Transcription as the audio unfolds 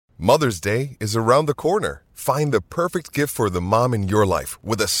Mother's Day is around the corner. Find the perfect gift for the mom in your life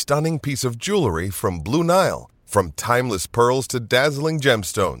with a stunning piece of jewelry from Blue Nile. From timeless pearls to dazzling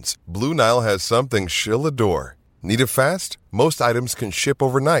gemstones, Blue Nile has something she'll adore. Need it fast? Most items can ship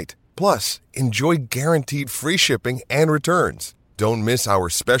overnight. Plus, enjoy guaranteed free shipping and returns. Don't miss our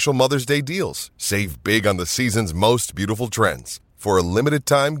special Mother's Day deals. Save big on the season's most beautiful trends. For a limited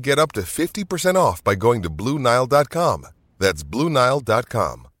time, get up to 50% off by going to BlueNile.com. That's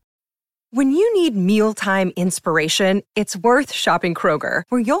BlueNile.com. When you need mealtime inspiration, it's worth shopping Kroger,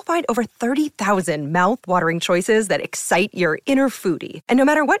 where you'll find over 30,000 mouth-watering choices that excite your inner foodie. And no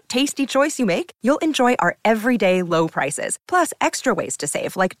matter what tasty choice you make, you'll enjoy our everyday low prices, plus extra ways to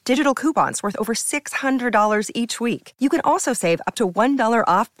save, like digital coupons worth over $600 each week. You can also save up to $1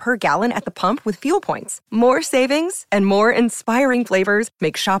 off per gallon at the pump with fuel points. More savings and more inspiring flavors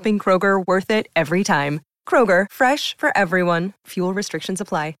make shopping Kroger worth it every time. Kroger, fresh for everyone. Fuel restrictions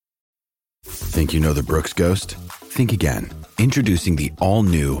apply. Think you know the Brooks Ghost? Think again. Introducing the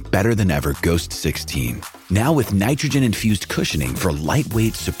all-new, better-than-ever Ghost 16. Now with nitrogen-infused cushioning for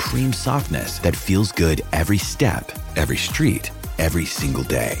lightweight, supreme softness that feels good every step, every street, every single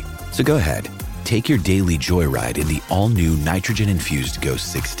day. So go ahead, take your daily joyride in the all-new nitrogen-infused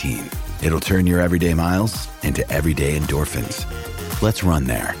Ghost 16. It'll turn your everyday miles into everyday endorphins. Let's run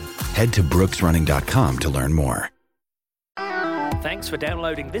there. Head to brooksrunning.com to learn more. Thanks for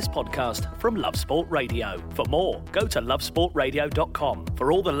downloading this podcast from Love Sport Radio. For more, go to lovesportradio.com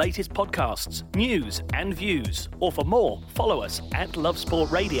for all the latest podcasts, news and views. Or for more, follow us at Love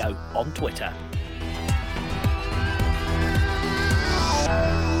Sport Radio on Twitter.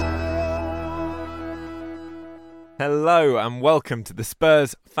 Hello and welcome to the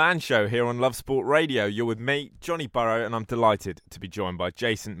Spurs Fan Show here on Love Sport Radio. You're with me, Johnny Burrow, and I'm delighted to be joined by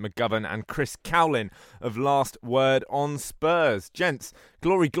Jason McGovern and Chris Cowlin of Last Word on Spurs. Gents,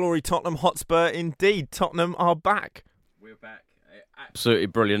 glory, glory, Tottenham Hotspur indeed. Tottenham are back. We're back. Absolutely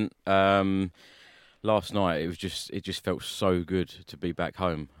brilliant. Last night it just felt so good to be back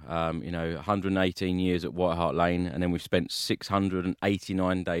home. 118 years at White Hart Lane, and then we've spent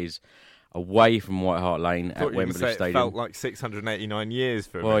 689 days away from White Hart Lane at Wembley Stadium. It felt like 689 years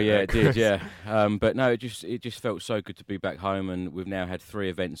for a Well, minute. yeah, it did, yeah. But no, it just felt so good to be back home, and we've now had 3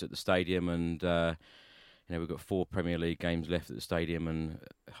 events at the stadium, and we've got 4 Premier League games left at the stadium, and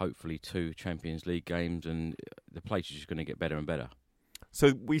hopefully 2 Champions League games, and the place is just going to get better and better.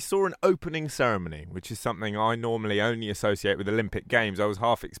 So we saw an opening ceremony, which is something I normally only associate with Olympic Games. I was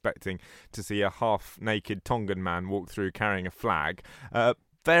half expecting to see a half-naked Tongan man walk through carrying a flag.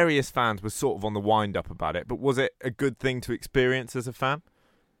 Various fans were sort of on the wind-up about it, but was it a good thing to experience as a fan?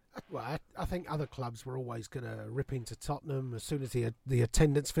 Well, I think other clubs were always going to rip into Tottenham. As soon as the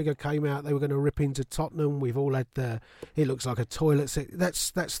attendance figure came out, they were going to rip into Tottenham. We've all had it looks like a toilet seat.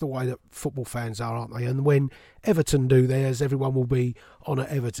 That's the way that football fans are, aren't they? And when Everton do theirs, everyone will be on at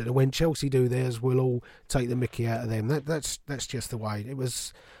Everton. And when Chelsea do theirs, we'll all take the mickey out of them. That's just the way.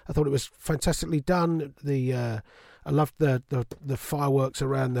 I thought it was fantastically done. I loved the fireworks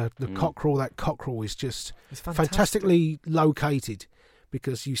around the cockerel. That cockerel is just fantastically located,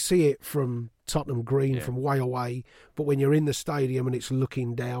 because you see it from Tottenham Green from way away, but when you're in the stadium and it's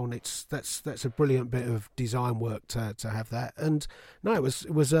looking down, that's a brilliant bit of design work to have that. And no, it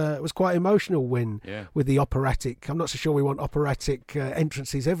was quite emotional with the operatic. I'm not so sure we want operatic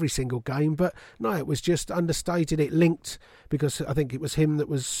entrances every single game, but no, it was just understated. It linked, because I think it was him that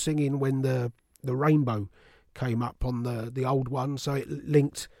was singing when the rainbow came up on the old one, so it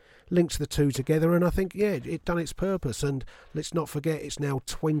linked the two together, and I think it done its purpose. And let's not forget, it's now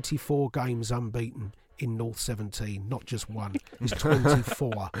 24 games unbeaten in North 17, not just one. It's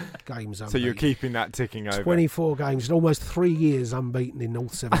 24 games unbeaten. So you're keeping that ticking over. 24 games, and almost 3 years unbeaten in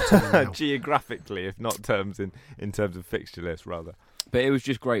North 17 now. Geographically, if not in terms of fixture list, rather. But it was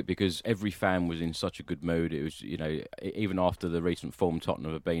just great because every fan was in such a good mood. It was, even after the recent form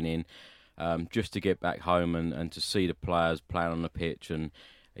Tottenham have been in, just to get back home and to see the players playing on the pitch, and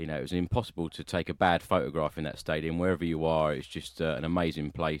it was impossible to take a bad photograph in that stadium. Wherever you are, it's just an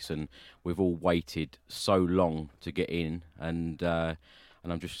amazing place, and we've all waited so long to get in, and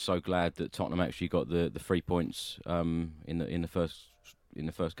I'm just so glad that Tottenham actually got the 3 points in the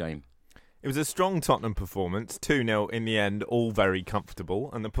first game. It was a strong Tottenham performance, 2-0 in the end, all very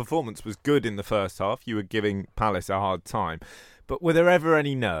comfortable, and the performance was good in the first half. You were giving Palace a hard time. But were there ever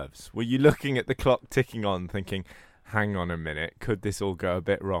any nerves? Were you looking at the clock ticking on thinking, hang on a minute, could this all go a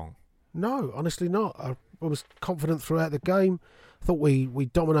bit wrong? No, honestly not. I was confident throughout the game. I thought we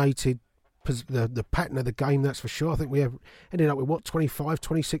dominated the pattern of the game, that's for sure. I think we ended up with, 25,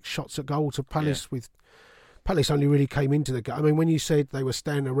 26 shots at goal to Palace with Palace only really came into the game. I mean, when you said they were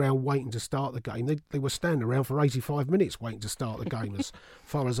standing around waiting to start the game, they were standing around for 85 minutes waiting to start the game. As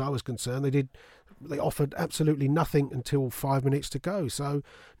far as I was concerned, they offered absolutely nothing until 5 minutes to go. So,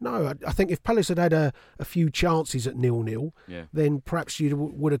 no, I think if Palace had had a few chances at 0-0, then perhaps you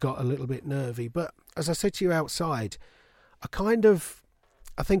would have got a little bit nervy. But as I said to you outside, I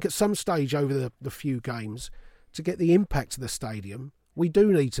think at some stage over the few games, to get the impact of the stadium, we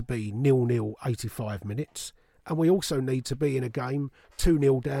do need to be 0-0 85 minutes, and we also need to be in a game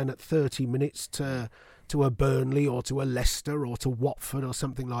 2-0 down at 30 minutes to a Burnley or to a Leicester or to Watford or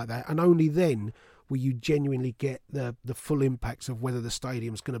something like that. And only then will you genuinely get the full impacts of whether the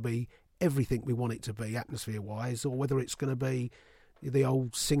stadium's going to be everything we want it to be atmosphere-wise, or whether it's going to be the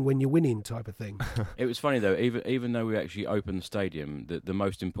old sing when you're winning type of thing. It was funny though, even though we actually opened the stadium, the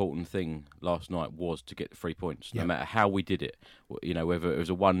most important thing last night was to get the 3 points. No matter how we did it, you know, whether it was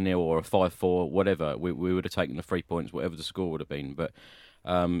a 1-0 or a 5-4, whatever, we would have taken the 3 points, whatever the score would have been. But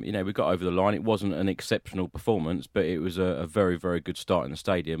you know, we got over the line. It wasn't an exceptional performance, but it was a very, very good start in the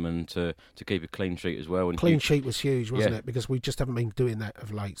stadium, and to keep a clean sheet as well. And clean sheet was huge, wasn't it? Because we just haven't been doing that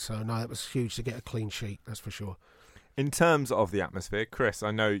of late. So no, that was huge to get a clean sheet. That's for sure. In terms of the atmosphere, Chris,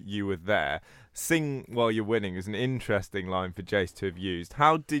 I know you were there. Sing while you're winning is an interesting line for Jace to have used.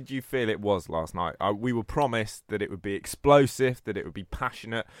 How did you feel it was last night? We were promised that it would be explosive, that it would be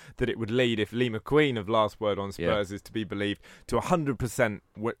passionate, that it would lead, if Lee McQueen of Last Word on Spurs is to be believed, to a 100%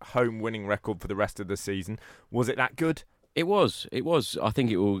 home winning record for the rest of the season. Was it that good? It was. I think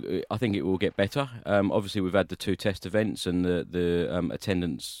it will get better. Obviously, we've had the 2 test events, and the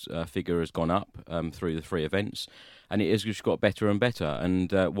attendance figure has gone up through the 3 events, and it has just got better and better.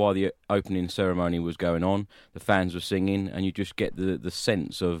 And while the opening ceremony was going on, the fans were singing, and you just get the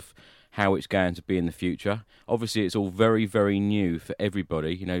sense of how it's going to be in the future. Obviously, it's all very, very new for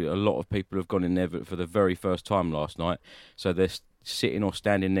everybody. You know, a lot of people have gone in there for the very first time last night, so they're sitting or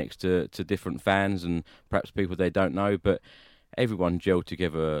standing next to different fans and perhaps people they don't know, but everyone gelled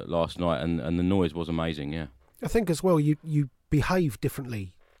together last night, and the noise was amazing. I think as well you behave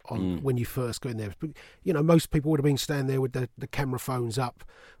differently when you first go in there. You know, most people would have been standing there with the camera phones up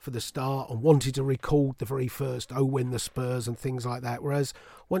for the start and wanted to record the very first when the Spurs and things like that, whereas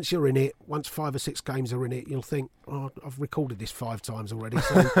once you're in it, once 5 or 6 games are in it, you'll think, I've recorded this 5 times already.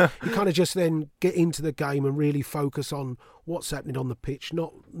 So you kind of just then get into the game and really focus on what's happening on the pitch,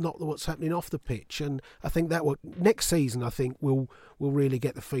 not what's happening off the pitch. And I think that next season, I think we'll really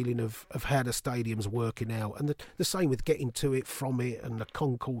get the feeling of how the stadium's working out, and the same with getting to it, from it, and the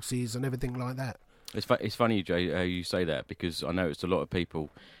concourses and everything like that. It's funny, Jay, how you say that, because I noticed a lot of people,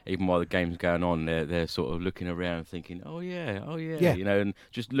 even while the game's going on, they're sort of looking around thinking, oh yeah, you know, and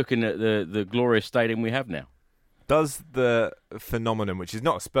just looking at the glorious stadium we have now. Does the phenomenon, which is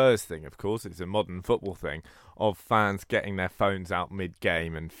not a Spurs thing, of course, it's a modern football thing, of fans getting their phones out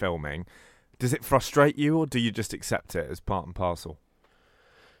mid-game and filming, does it frustrate you, or do you just accept it as part and parcel?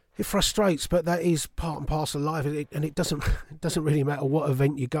 It frustrates, but that is part and parcel of life, and it doesn't really matter what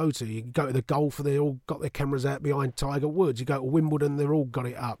event you go to. You go to the golf, they all got their cameras out behind Tiger Woods. You go to Wimbledon, they've all got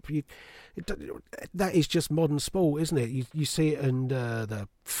it up. That is just modern sport, isn't it? You see it in the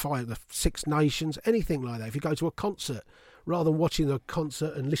 6 Nations, anything like that. If you go to a concert, rather than watching the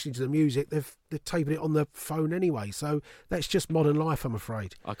concert and listening to the music, they're taping it on the phone anyway. So that's just modern life, I'm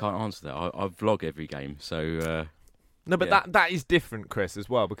afraid. I can't answer that. I vlog every game, so... No, but that is different, Chris, as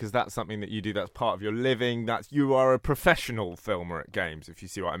well, because that's something that you do. That's part of your living. You are a professional filmer at games, if you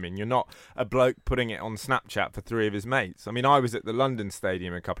see what I mean. You're not a bloke putting it on Snapchat for 3 of his mates. I mean, I was at the London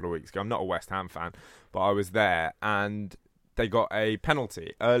Stadium a couple of weeks ago. I'm not a West Ham fan, but I was there, and they got a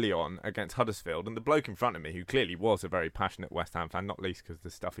penalty early on against Huddersfield, and the bloke in front of me, who clearly was a very passionate West Ham fan, not least because of the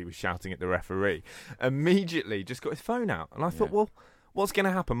stuff he was shouting at the referee, immediately just got his phone out. And I thought, well, what's going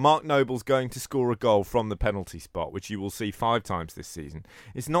to happen? Mark Noble's going to score a goal from the penalty spot, which you will see 5 times this season.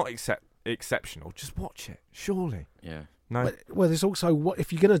 It's not exceptional. Just watch it, surely. Yeah. No. Well, there's also,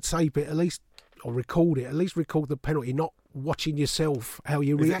 if you're going to tape it, at least, or record it, at least record the penalty, not watching yourself how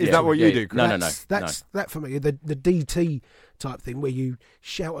you react. Is that what you do, Chris? No. That's that for me. The DT type thing, where you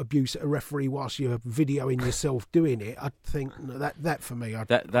shout abuse at a referee whilst you're videoing yourself doing it. I think that for me,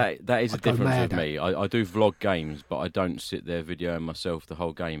 that is a difference with me. I do vlog games, but I don't sit there videoing myself the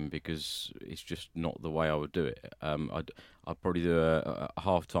whole game, because it's just not the way I would do it. I'd probably do a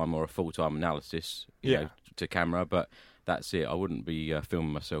half-time or a full-time analysis, you know, to camera, but that's it. I wouldn't be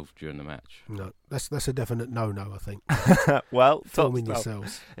filming myself during the match. No, that's a definite no, I think. Well, filming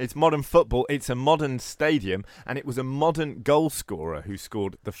yourselves. It's modern football. It's a modern stadium, and it was a modern goal scorer who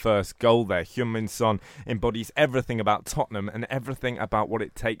scored the first goal there. Heung-min Son embodies everything about Tottenham and everything about what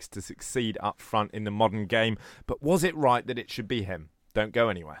it takes to succeed up front in the modern game. But was it right that it should be him? Don't go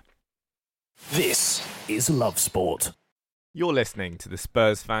anywhere. This is Love Sport. You're listening to the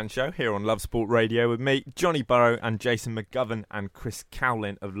Spurs Fan Show here on Love Sport Radio with me, Johnny Burrow, and Jason McGovern and Chris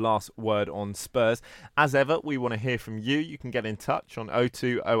Cowlin of Last Word on Spurs. As ever, we want to hear from you. You can get in touch on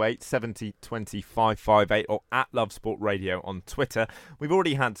 0208 70 20 558 or at Love Sport Radio on Twitter. We've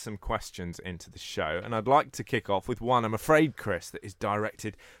already had some questions into the show, and I'd like to kick off with one, I'm afraid, Chris, that is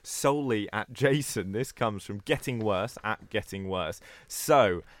directed solely at Jason. This comes from Getting Worse at Getting Worse.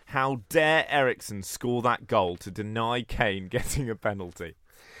 So, how dare Eriksen score that goal to deny Kane getting a penalty?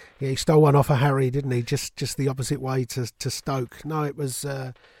 Yeah, he stole one off of Harry, didn't he? Just the opposite way to Stoke. No, it was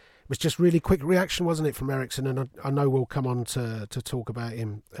just really quick reaction, wasn't it, from Eriksen? And I know we'll come on to talk about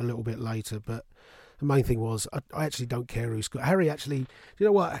him a little bit later, but the main thing was I actually don't care who scored. Harry actually, you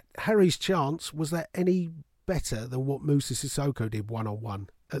know what? Harry's chance, was that any better than what Moussa Sissoko did one-on-one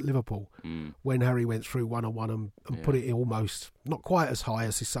at Liverpool when Harry went through one-on-one and put it almost, not quite as high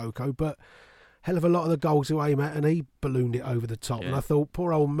as Sissoko, but hell of a lot of the goals to aim at, and he ballooned it over the top. Yeah. And I thought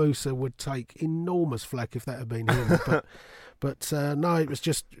poor old Moussa would take enormous flack if that had been him. But no, it was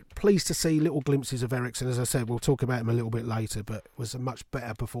just pleased to see little glimpses of Eriksen. As I said, we'll talk about him a little bit later, but it was a much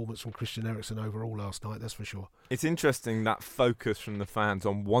better performance from Christian Eriksen overall last night, that's for sure. It's interesting, that focus from the fans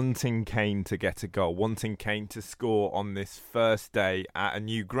on wanting Kane to get a goal, wanting Kane to score on this first day at a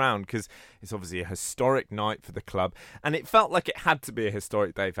new ground, because it's obviously a historic night for the club, and it felt like it had to be a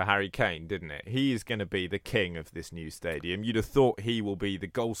historic day for Harry Kane, didn't it? He is going to be the king of this new stadium. You'd have thought he will be the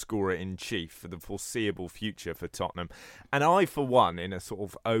goal scorer in chief for the foreseeable future for Tottenham. And I, for one, in a sort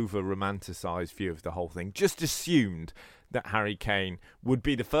of over-romanticised view of the whole thing, just assumed that Harry Kane would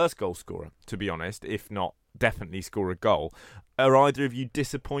be the first goal scorer, to be honest, if not definitely score a goal. Are either of you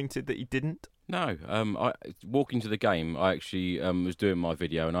disappointed that he didn't? No. Walking to the game, I actually was doing my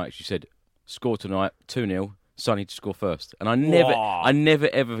video and I actually said, score tonight, 2-0, Sonny to score first. And I never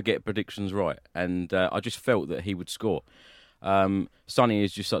ever get predictions right. And I just felt that he would score. Sonny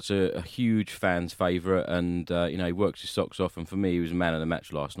is just such a huge fan's favourite, and he works his socks off. And for me, he was a man of the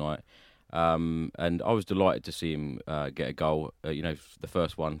match last night. And I was delighted to see him get a goal. The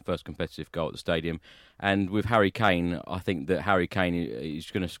first competitive goal at the stadium. And with Harry Kane, I think that Harry Kane is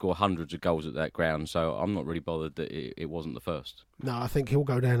going to score hundreds of goals at that ground. So I'm not really bothered that it wasn't the first. No, I think he'll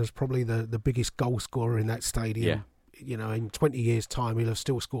go down as probably the biggest goal scorer in that stadium. Yeah. In 20 years' time, he'll have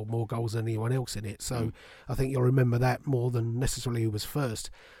still scored more goals than anyone else in it. So I think you'll remember that more than necessarily who was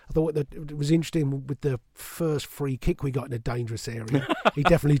first. I thought that it was interesting with the first free kick we got in a dangerous area. He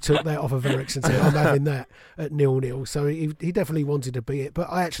definitely took that off of Eriksen, said, I'm having that at 0-0. So he definitely wanted to be it.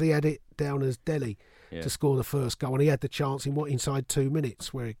 But I actually had it down as Dele to score the first goal. And he had the chance inside 2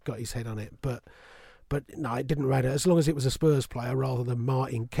 minutes where he got his head on it. But no, it didn't matter. As long as it was a Spurs player rather than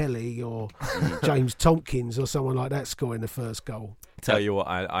Martin Kelly or James Tompkins or someone like that scoring the first goal. Tell you what,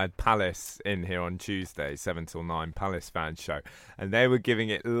 I had Palace in here on Tuesday, 7 till 9, Palace fan show, and they were giving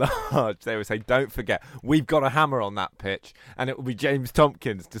it large. They were saying, don't forget, we've got a hammer on that pitch, and it will be James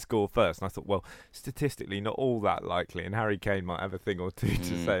Tompkins to score first. And I thought, well, statistically, not all that likely, and Harry Kane might have a thing or two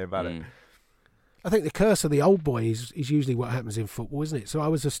to say about it. I think the curse of the old boy is usually what happens in football, isn't it? So I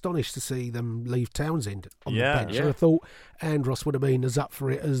was astonished to see them leave Townsend on the bench. Yeah. I thought Andros would have been as up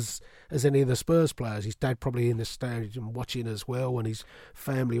for it as any of the Spurs players. His dad probably in the stadium watching as well, and his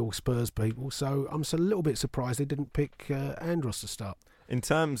family all Spurs people. So I'm a little bit surprised they didn't pick Andros to start. In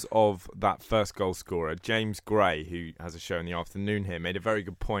terms of that first goal scorer, James Gray, who has a show in the afternoon here, made a very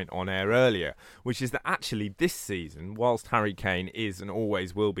good point on air earlier, which is that actually this season, whilst Harry Kane is and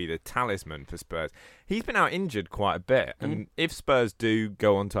always will be the talisman for Spurs, he's been out injured quite a bit. And if Spurs do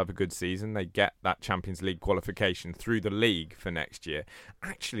go on to have a good season, they get that Champions League qualification through the league for next year,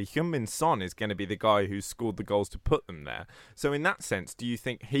 actually Heung-min Son is going to be the guy who's scored the goals to put them there. So in that sense, do you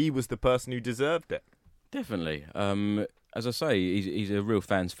think he was the person who deserved it? Definitely. As I say, he's a real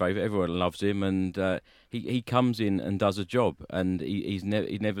fan's favourite. Everyone loves him, and he comes in and does a job. And he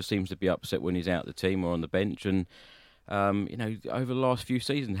never seems to be upset when he's out the team or on the bench. And over the last few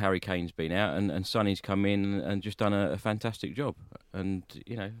seasons, Harry Kane's been out, and Sonny's come in and just done a fantastic job. And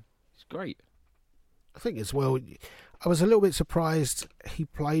it's great. I think as well, I was a little bit surprised he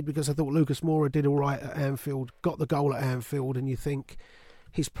played because I thought Lucas Moura did all right at Anfield, got the goal at Anfield, and you think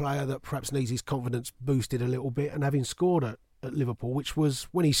his player that perhaps needs his confidence boosted a little bit, and having scored at at Liverpool, which was,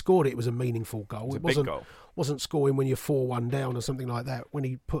 when he scored it was a meaningful goal. It was a big goal. Wasn't scoring when you're 4-1 down or something like that. When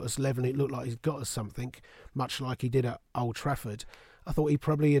he put us level, it looked like he's got us something, much like he did at Old Trafford. I thought he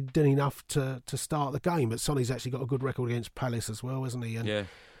probably had done enough to start the game, but Sonny's actually got a good record against Palace as well, hasn't he? And yeah.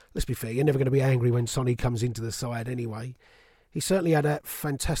 Let's be fair, you're never going to be angry when Sonny comes into the side anyway. He certainly had that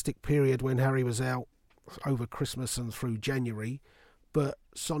fantastic period when Harry was out over Christmas and through January, but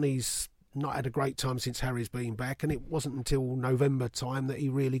Sonny's not had a great time since Harry's been back, and it wasn't until November time that he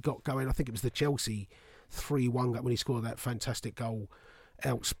really got going. I think it was the Chelsea 3-1 when he scored that fantastic goal,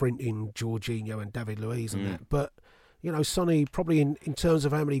 out sprinting Jorginho and David Luiz and that. But, you know, Sonny, probably in terms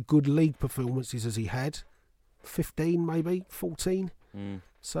of how many good league performances has he had, 15 maybe, 14?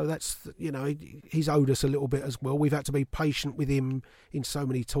 So that's, you know, he's owed us a little bit as well. We've had to be patient with him in so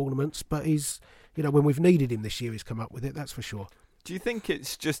many tournaments, but he's, you know, when we've needed him this year, he's come up with it, that's for sure. Do you think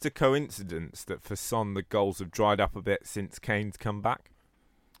it's just a coincidence that for Son the goals have dried up a bit since Kane's come back?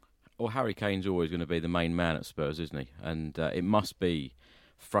 Well, Harry Kane's always going to be the main man at Spurs, isn't he? And it must be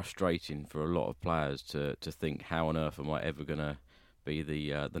frustrating for a lot of players to think, how on earth am I ever going to be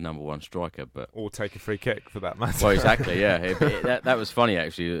the number one striker? Or take a free kick, for that matter. Well, exactly, yeah. That was funny,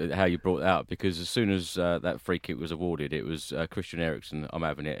 actually, how you brought that up, because as soon as that free kick was awarded, it was Christian Eriksen, I'm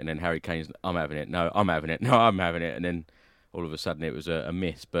having it, and then Harry Kane's, I'm having it, no, I'm having it, no, I'm having it, and then all of a sudden it was a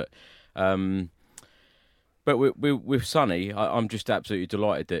miss. But with Sonny, I'm just absolutely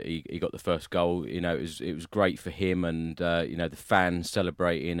delighted that he got the first goal. You know, it was great for him, and you know, the fans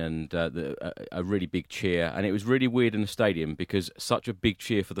celebrating, and a really big cheer. And it was really weird in the stadium because such a big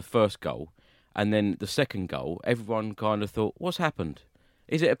cheer for the first goal, and then the second goal, everyone kind of thought, "What's happened?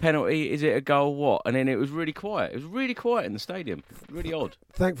 Is it a penalty? Is it a goal? What?" And then it was really quiet. It was really quiet in the stadium. Really odd.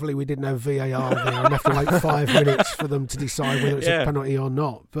 Thankfully, we didn't have VAR there and have to wait 5 minutes for them to decide whether it's a penalty or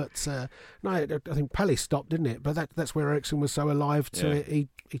not. But no, I think Palace stopped, didn't it? But that's where Eriksen was so alive to it. He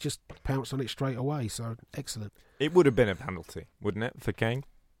just pounced on it straight away. So excellent. It would have been a penalty, wouldn't it, for Kane?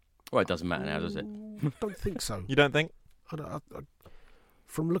 Well, it doesn't matter now, does it? I don't think so. You don't think?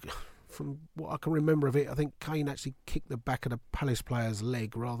 From what I can remember of it, I think Kane actually kicked the back of the Palace player's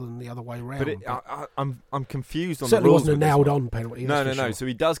leg rather than the other way round. But I'm confused on certainly the rules. Wasn't a nailed-on penalty. No. Sure. So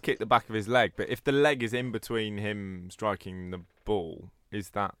he does kick the back of his leg, but if the leg is in between him striking the ball,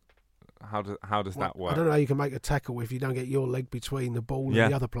 is that how does that work? I don't know how you can make a tackle if you don't get your leg between the ball and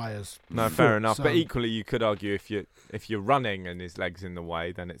the other players. No, fair enough. So, but equally, you could argue if you're running and his leg's in the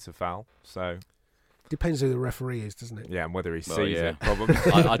way, then it's a foul. So. Depends who the referee is, doesn't it? Yeah, and whether he sees it, probably.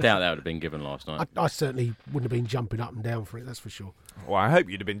 I doubt that would have been given last night. I certainly wouldn't have been jumping up and down for it, that's for sure. Well, I hope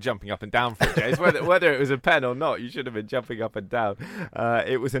you'd have been jumping up and down for it, James. Whether it was a pen or not, you should have been jumping up and down.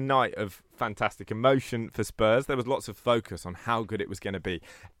 It was a night of fantastic emotion for Spurs. There was lots of focus on how good it was going to be.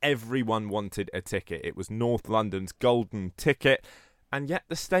 Everyone wanted a ticket. It was North London's golden ticket, and yet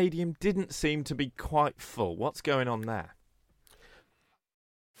the stadium didn't seem to be quite full. What's going on there?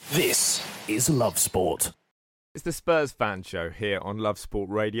 This is Love Sport. It's the Spurs fan show here on Love Sport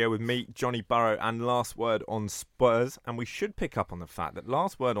Radio with me, Johnny Burrow, and Last Word on Spurs. And we should pick up on the fact that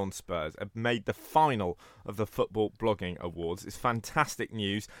Last Word on Spurs have made the final of the Football Blogging Awards. It's fantastic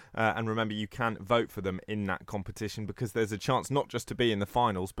news. And remember, you can vote for them in that competition because there's a chance not just to be in the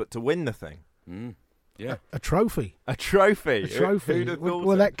finals, but to win the thing. Yeah. A trophy. A trophy. A trophy.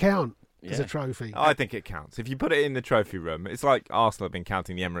 Will that count? As a trophy. I think it counts. If you put it in the trophy room, it's like Arsenal have been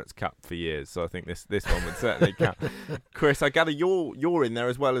counting the Emirates Cup for years, so I think this one would certainly count. Chris, I gather you're in there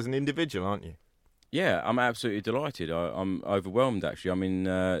as well as an individual, aren't you? Yeah, I'm absolutely delighted. I'm overwhelmed, actually. I'm in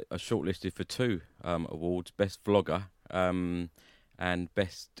shortlisted for 2 awards, Best Vlogger and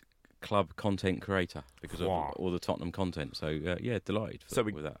Best Club Content Creator because of all the Tottenham content. So, delighted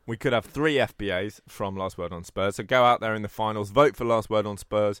with that. We could have 3 FBAs from Last Word on Spurs. So go out there in the finals, vote for Last Word on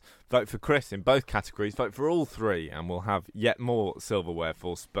Spurs, vote for Chris in both categories, vote for all 3, and we'll have yet more silverware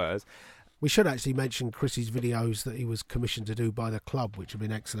for Spurs. We should actually mention Chris's videos that he was commissioned to do by the club, which have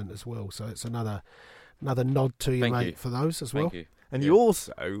been excellent as well. So it's another nod to you, mate, for those as well. Thank you. And you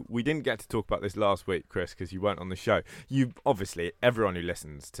also, we didn't get to talk about this last week, Chris, because you weren't on the show. You obviously, everyone who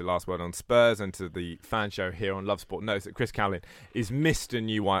listens to Last Word on Spurs and to the fan show here on Love Sport knows that Chris Cowlin is Mr.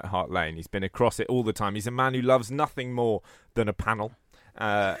 New White Hart Lane. He's been across it all the time. He's a man who loves nothing more than a panel.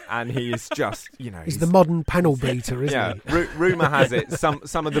 And he is just, he's the modern panel beater, isn't he? Rumour has it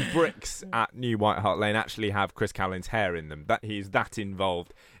some of the bricks at New White Hart Lane actually have Chris Cowlin's hair in them. That he is that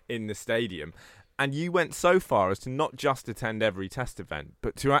involved in the stadium. And you went so far as to not just attend every test event,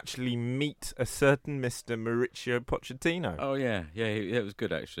 but to actually meet a certain Mr. Mauricio Pochettino. Oh, yeah. Yeah, it was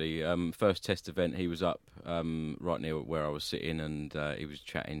good, actually. First test event, he was up right near where I was sitting, and he was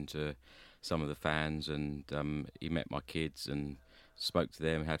chatting to some of the fans, and he met my kids and spoke to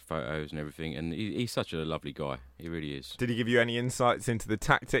them, had photos and everything, and he's such a lovely guy. He really is. Did he give you any insights into the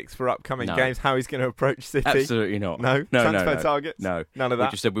tactics for upcoming No. games, how he's going to approach City? Absolutely not. No? Transfer targets? No. None of that?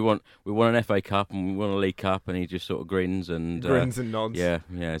 We just said we want an FA Cup and we want a League Cup, and he just sort of grins and nods. Yeah,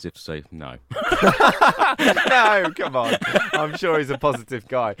 as if to say no. No, come on. I'm sure he's a positive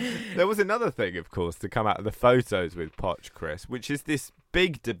guy. There was another thing, of course, to come out of the photos with Poch, Chris, which is this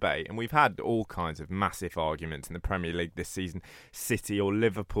big debate, and we've had all kinds of massive arguments in the Premier League this season. City or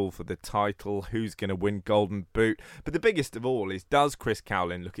Liverpool for the title, who's going to win Golden Boot. But the biggest of all is, does Chris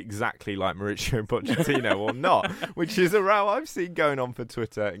Cowlin look exactly like Mauricio Pochettino or not? Which is a row I've seen going on for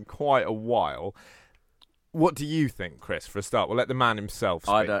Twitter in quite a while. What do you think, Chris, for a start? We'll let the man himself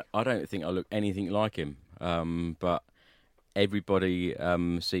speak. I don't think I look anything like him, but everybody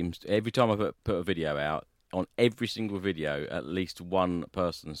seems to, every time I put a video out, on every single video, at least one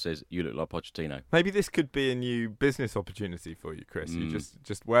person says, "You look like Pochettino." Maybe this could be a new business opportunity for you, Chris. You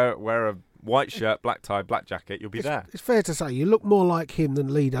just wear a white shirt, black tie, black jacket, you'll be there. It's fair to say you look more like him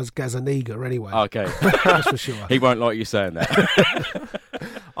than Lee does Gazzaniga anyway. Okay. That's for sure. He won't like you saying that.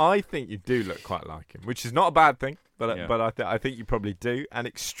 I think you do look quite like him, which is not a bad thing, but I think you probably do. And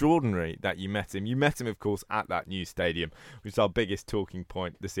extraordinary that you met him. You met him, of course, at that new stadium, which is our biggest talking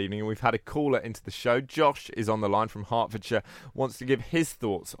point this evening. And we've had a caller into the show. Josh is on the line from Hertfordshire, wants to give his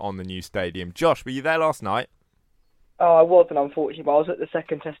thoughts on the new stadium. Josh, were you there last night? Oh, I wasn't, unfortunately, but I was at the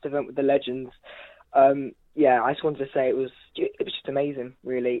second test event with the Legends. Yeah, I just wanted to say it was just amazing,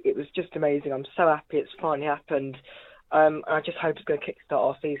 really. It was just amazing. I'm so happy it's finally happened. I just hope it's going to kickstart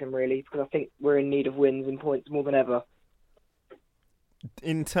our season, really, because I think we're in need of wins and points more than ever.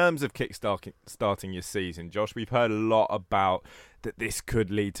 In terms of starting your season, Josh, we've heard a lot about that this could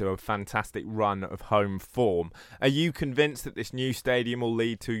lead to a fantastic run of home form. Are you convinced that this new stadium will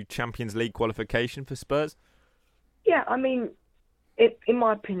lead to Champions League qualification for Spurs? Yeah, I mean, in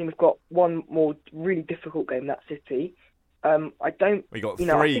my opinion, we've got one more really difficult game, that's City. We got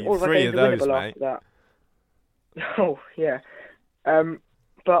three of those, mate. That. Oh, yeah.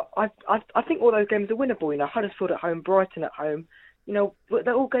 But I think all those games are winnable. You know, Huddersfield at home, Brighton at home. You know,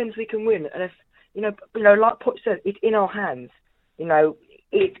 they're all games we can win. And if you know, like Poch said, it's in our hands. You know,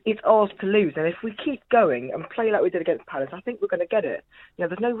 it's ours to lose. And if we keep going and play like we did against Palace, I think we're going to get it. You know,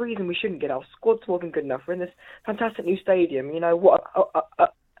 there's no reason we shouldn't get it. Our squad's more than good enough. We're in this fantastic new stadium. You know, what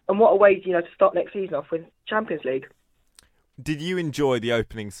a way, to start next season off with Champions League. Did you enjoy the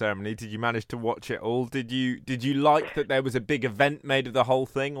opening ceremony? Did you manage to watch it all? Did you like that there was a big event made of the whole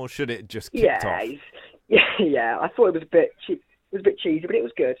thing, or should it just kicked off? Yeah. I thought it was a bit cheesy, but it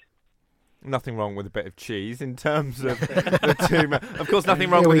was good. Nothing wrong with a bit of cheese in terms of the two. Of course,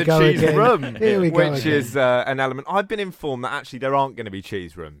 nothing wrong with the cheese room, which is an element. I've been informed that actually there aren't going to be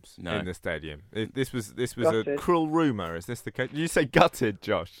cheese rooms in the stadium. This was Gutted. a cruel rumour. Is this the case? Did you say gutted,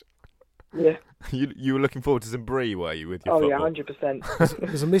 Josh? Yeah. You were looking forward to some brie, were you, with your football? Oh, yeah, 100%.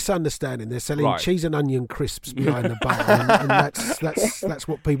 There's a misunderstanding. They're selling cheese and onion crisps behind the bar, and that's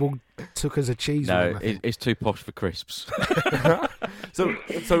what people took as a cheese. No, it's too posh for crisps. So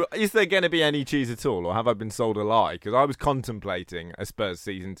is there going to be any cheese at all, or have I been sold a lie? Because I was contemplating a Spurs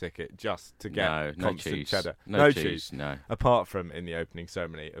season ticket just to get constant cheese. cheddar. No cheese, no. Apart from in the opening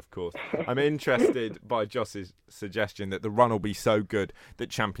ceremony, of course. I'm interested by Josh's suggestion that the run will be so good that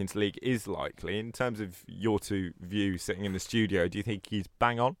Champions League is likely. In terms of your two views sitting in the studio, do you think he's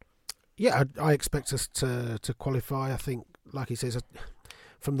bang on? Yeah, I expect us to qualify. I think, like he says,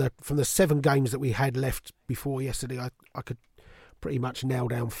 from the 7 games that we had left before yesterday, I could pretty much nail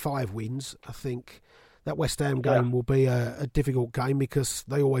down 5 wins. I think that West Ham game will be a difficult game because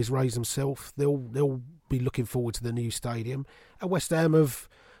they always raise themselves. They'll be looking forward to the new stadium. And West Ham have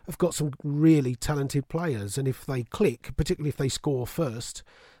got some really talented players, and if they click, particularly if they score first,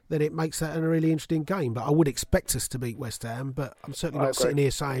 then it makes that a really interesting game. But I would expect us to beat West Ham, but I'm certainly not sitting here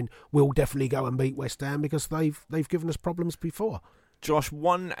saying we'll definitely go and beat West Ham because they've given us problems before. Josh,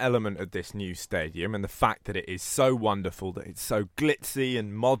 one element of this new stadium and the fact that it is so wonderful, that it's so glitzy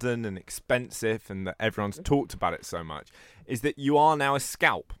and modern and expensive and that everyone's talked about it so much, is that you are now a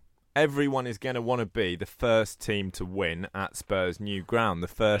scalp. Everyone is going to want to be the first team to win at Spurs' new ground, the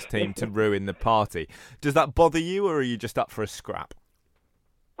first team to ruin the party. Does that bother you, or are you just up for a scrap?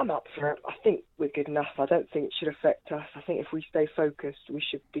 I'm up for it. I think we're good enough. I don't think it should affect us. I think if we stay focused, we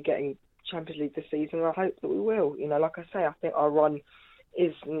should be getting Champions League this season, and I hope that we will. Like I say, I think our run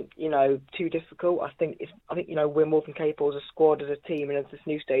isn't, too difficult. I think we're more than capable as a squad, as a team, and as this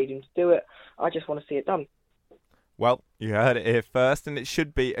new stadium to do it. I just want to see it done. Well, You heard it here first, and it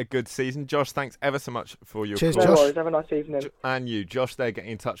should be a good season. Josh, thanks ever so much for your Cheers, call. Josh. No worries, have a nice evening. And you, Josh, they're getting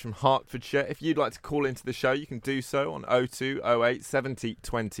in touch from Hertfordshire. If you'd like to call into the show, you can do so on 02 08 70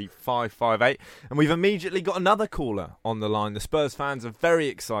 20 558. And we've immediately got another caller on the line. The Spurs fans are very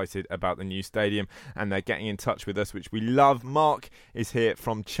excited about the new stadium, and they're getting in touch with us, which we love. Mark is here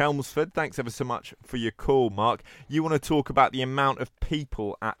from Chelmsford. Thanks ever so much for your call, Mark. You want to talk about the amount of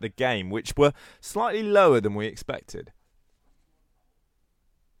people at the game, which were slightly lower than we expected.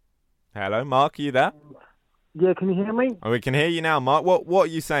 Hello, Mark, are you there? Yeah, can you hear me? Oh, we can hear you now, Mark. What are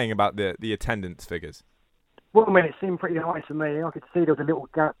you saying about the attendance figures? Well, I mean, it seemed pretty high to me. I could see there was a little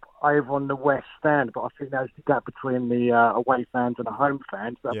gap over on the west stand, but I think there's the gap between the away fans and the home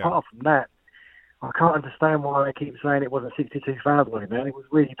fans. But apart from that, I can't understand why they keep saying it wasn't 62,000 in there. It was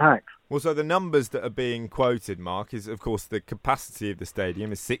really packed. Well, so the numbers that are being quoted, Mark, is, of course, the capacity of the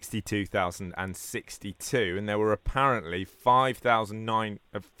stadium is 62,062, and there were apparently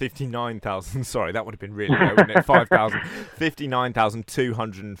 59,000, sorry, that would have been really low, wouldn't it?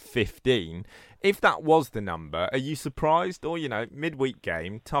 59,215. If that was the number, are you surprised? Or, midweek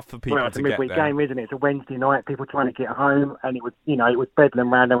game, tough for people to get there. Well, it's a midweek game, isn't it? It's a Wednesday night, people trying to get home, and it was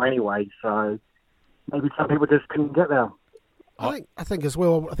bedlam around there anyway, so maybe some people just couldn't get there. I think as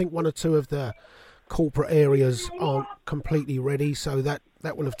well, I think one or two of the corporate areas aren't completely ready, so that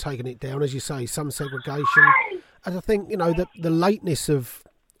will have taken it down. As you say, some segregation. And I think, the lateness of,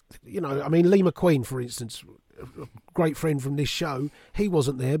 Lee McQueen, for instance, a great friend from this show, he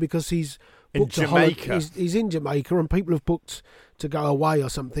wasn't there because he's booked in Jamaica. He's in Jamaica, and people have booked to go away or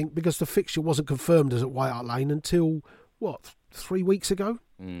something because the fixture wasn't confirmed as at White Hart Lane until, 3 weeks ago?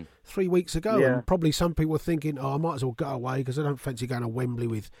 3 weeks ago, and probably some people were thinking, I might as well go away because I don't fancy going to Wembley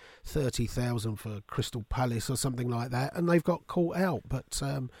with 30,000 for Crystal Palace or something like that, and they've got caught out. But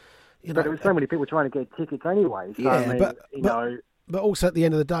but there were so many people trying to get tickets anyway. So, but also at the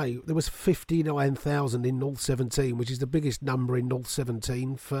end of the day, there was 59,000 in North 17, which is the biggest number in North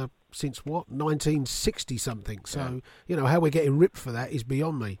 17 since 1960 something. So how we're getting ripped for that is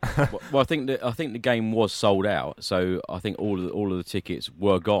beyond me. Well, I think the game was sold out, so I think all of the tickets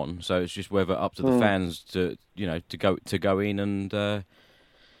were gone. So it's just whether up to the fans to go in and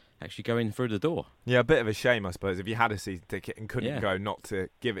actually go in through the door. Yeah, a bit of a shame, I suppose, if you had a season ticket and couldn't go, not to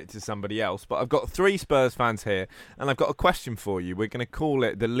give it to somebody else. But I've got 3 Spurs fans here, and I've got a question for you. We're going to call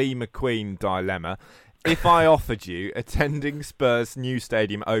it the Lee McQueen dilemma. If I offered you attending Spurs' new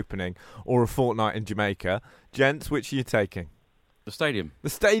stadium opening or a fortnight in Jamaica, gents, which are you taking? The stadium. The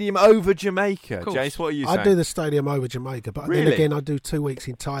stadium over Jamaica. Jace, what are you saying? I'd do the stadium over Jamaica, but really? then again, I'd do 2 weeks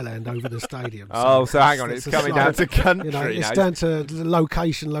in Thailand over the stadium. So hang on, it's coming down to country now. It's down to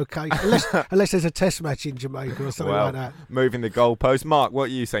location. Unless there's a test match in Jamaica or something like that. Moving the goalpost. Mark, what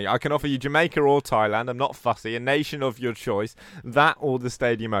are you saying? I can offer you Jamaica or Thailand. I'm not fussy. A nation of your choice. That or the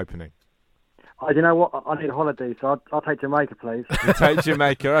stadium opening. You know what? I need a holiday, so I'll take Jamaica, please. You take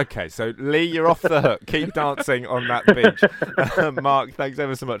Jamaica. Okay, so Lee, you're off the hook. Keep dancing on that beach. Mark, thanks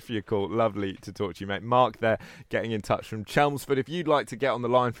ever so much for your call. Lovely to talk to you, mate. Mark there getting in touch from Chelmsford. If you'd like to get on the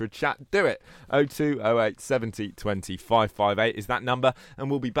line for a chat, do it. 02 08 70 20 558 is that number, and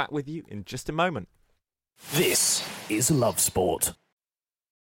we'll be back with you in just a moment. This is Love Sport.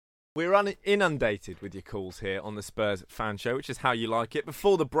 We're inundated with your calls here on the Spurs Fan Show, which is how you like it.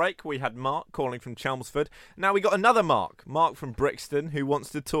 Before the break, we had Mark calling from Chelmsford. Now we got another Mark from Brixton, who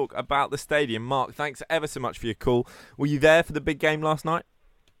wants to talk about the stadium. Mark, thanks ever so much for your call. Were you there for the big game last night?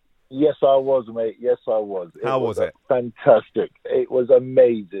 Yes, I was, mate. Yes, I was. How was it? Fantastic. It was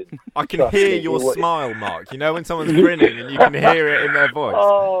amazing. I can hear your smile, Mark. You know when someone's grinning and you can hear it in their voice.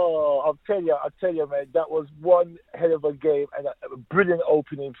 Oh, I'll tell you, man. That was one hell of a game and a brilliant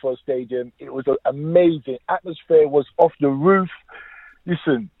opening for a stadium. It was amazing. Atmosphere was off the roof.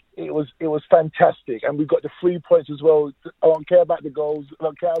 Listen, it was fantastic, and we got the 3 points as well. I don't care about the goals. I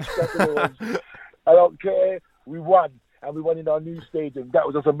don't care how scrappy it was. I don't care. We won. And we won in our new stadium. That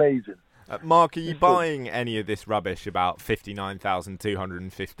was just amazing. Mark, are you buying any of this rubbish about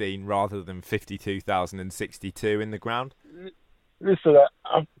 59,215 rather than 52,062 in the ground? Listen,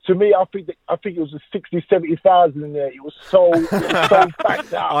 to me, I think it was 60,000, 70,000 in there. It was so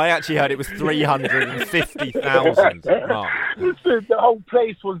packed out. I actually heard it was 350,000. Mark. Listen, the whole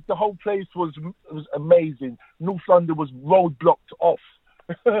place was amazing. North London was roadblocked off.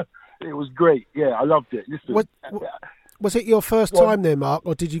 It was great. Yeah, I loved it. Listen. Was it your first time there, Mark,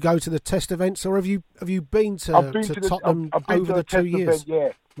 or did you go to the test events, or have you been to Tottenham over the 2 years? Event,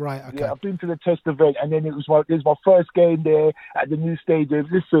 yeah. Right, okay. Yeah, I've been to the test event, and then it was my first game there at the new stadium.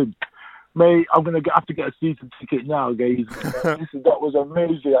 Listen, mate, I'm gonna have to get a season ticket now, guys. Listen, that was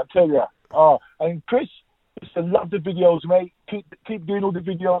amazing. I tell you. Oh, and Chris, I love the videos, mate. Keep doing all the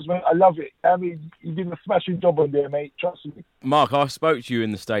videos, mate. I love it. I mean, you did a smashing job on there, mate. Trust me. Mark, I spoke to you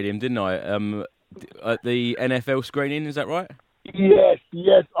in the stadium, didn't I? At the NFL screening, is that right? Yes.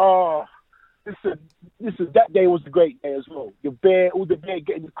 Oh, listen. That day was a great day as well. All the bear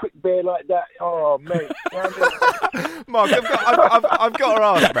getting the quick bear like that. Oh, mate. Mark, I've got to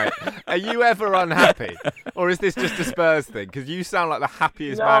ask, mate. Are you ever unhappy, or is this just a Spurs thing? Because you sound like the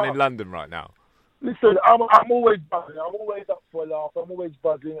happiest man in London right now. Listen, I'm always buzzing. I'm always up for a laugh. I'm always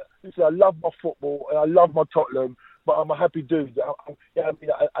buzzing. Listen, I love my football and I love my Tottenham, but I'm a happy dude.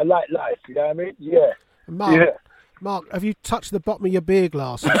 I like life. You know what I mean? Yeah. Mark, have you touched the bottom of your beer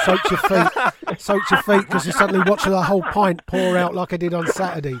glass and soaked your feet because you suddenly watched the whole pint pour out like I did on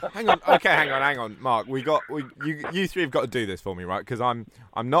Saturday? Hang on, Mark. You three have got to do this for me, right? Because I'm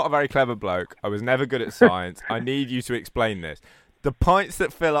not a very clever bloke. I was never good at science. I need you to explain this. The pints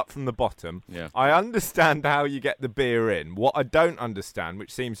that fill up from the bottom, I understand how you get the beer in. What I don't understand,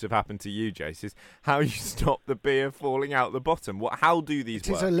 which seems to have happened to you, Jace, is how you stop the beer falling out the bottom. How do these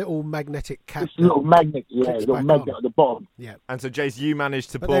work? It's a little magnetic cap. It's a little magnet, a little magnet at the bottom. Yeah. And so, Jace, you managed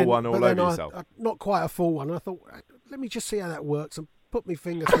to pour one all over yourself. Not quite a full one. I thought, let me just see how that works, and put my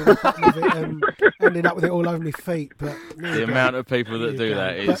finger through the bottom of it and ended up with it all over my feet. But the amount of people that do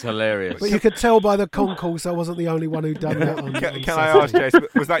that is hilarious. But you could tell by the concourse I wasn't the only one who'd done that. Can I ask,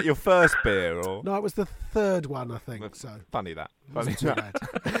 Jace, was that your first beer? Or? No, it was the third one, I think. So Funny that. Wasn't too bad.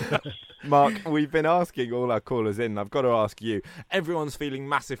 Mark, we've been asking all our callers in. I've got to ask you. Everyone's feeling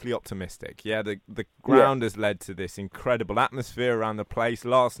massively optimistic. Yeah, the ground has led to this incredible atmosphere around the place.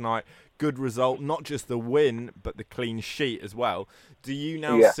 Last night, good result, not just the win, but the clean sheet as well. Do you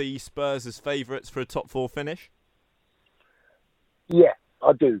now see Spurs as favourites for a top 4 finish? Yeah,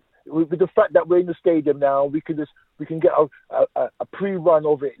 I do. With the fact that we're in the stadium now, we can get a pre-run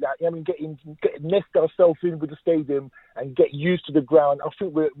of it. Like, I mean, nest ourselves in with the stadium and get used to the ground. I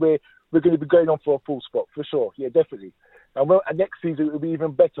think we're going to be going on for a full spot for sure. Yeah, definitely. And next season it will be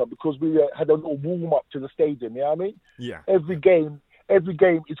even better because we had a little warm up to the stadium. You know what I mean? Yeah. Every game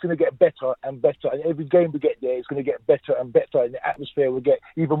is going to get better and better, and every game we get there is going to get better and better, and the atmosphere will get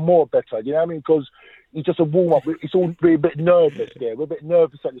even more better. You know what I mean? Because it's just a warm up. We're a bit nervous there. We're a bit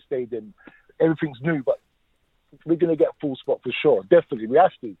nervous at the stadium. Everything's new, but we're going to get full spot for sure. Definitely, we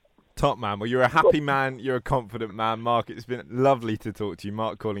have to. Top man. Well, you're a happy man. You're a confident man. Mark, it's been lovely to talk to you.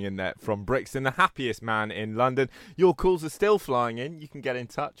 Mark calling in there from Brixton, the happiest man in London. Your calls are still flying in. You can get in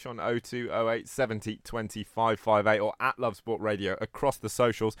touch on 0208 70 20 558 or at Love Sport Radio across the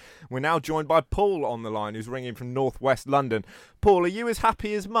socials. We're now joined by Paul on the line, who's ringing from northwest London. Paul, are you as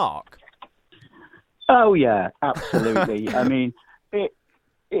happy as Mark? Oh, yeah, absolutely. I mean,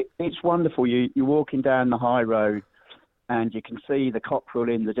 it's wonderful. You're walking down the high road, and you can see the Cockerel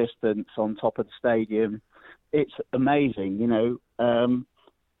in the distance on top of the stadium. It's amazing, you know.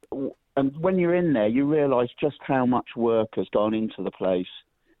 And when you're in there, you realise just how much work has gone into the place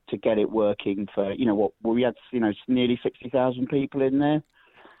to get it working for, we had, nearly 60,000 people in there.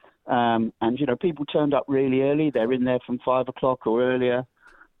 And, people turned up really early. They're in there from 5 o'clock or earlier.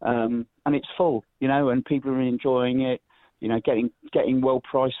 And it's full, and people are enjoying it, getting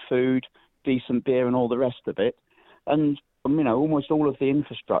well-priced food, decent beer and all the rest of it. And, almost all of the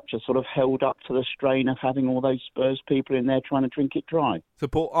infrastructure sort of held up to the strain of having all those Spurs people in there trying to drink it dry. So,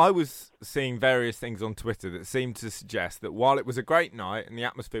 Paul, I was seeing various things on Twitter that seemed to suggest that while it was a great night and the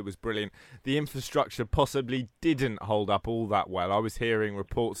atmosphere was brilliant, the infrastructure possibly didn't hold up all that well. I was hearing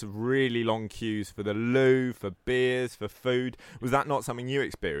reports of really long queues for the loo, for beers, for food. Was that not something you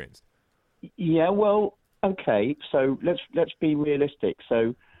experienced? Yeah, well, okay, so let's be realistic.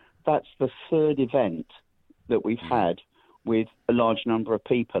 So that's the third event that we've had with a large number of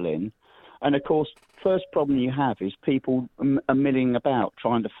people in. And of course, first problem you have is people are milling about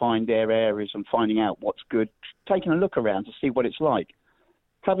trying to find their areas and finding out what's good, taking a look around to see what it's like.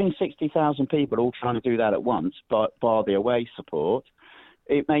 Having 60,000 people all trying to do that at once, bar the away support,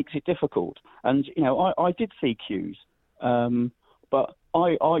 it makes it difficult. And, I did see queues, but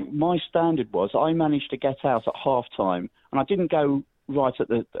my standard was I managed to get out at half-time, and I didn't go right at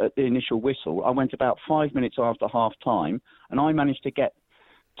the initial whistle. I went about 5 minutes after half-time, and I managed to get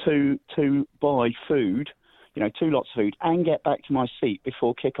to buy food, 2 lots of food, and get back to my seat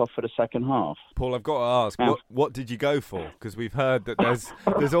before kick-off for the second half. Paul, I've got to ask, what did you go for? Because we've heard that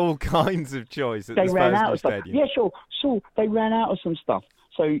there's all kinds of choice at the Spurs Stadium. Yeah, sure. So they ran out of some stuff.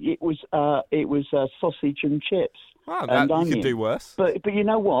 So it was sausage and chips. Wow, and you could do worse. But you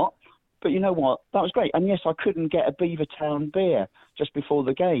know what? That was great. And yes, I couldn't get a Beavertown beer just before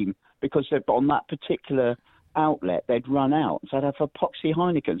the game because on that particular outlet, they'd run out. So I'd have epoxy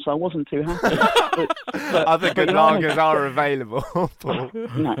Heineken, so I wasn't too happy. but Other good lagers are available, Paul.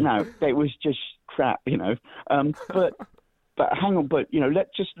 No, it was just crap, But hang on,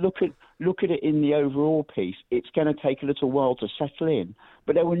 let's just look at it in the overall piece. It's going to take a little while to settle in,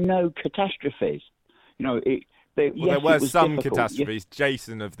 but there were no catastrophes. There were some difficult. catastrophes. Yeah.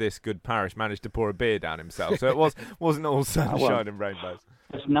 Jason of this good parish managed to pour a beer down himself, so it wasn't all sunshine and rainbows.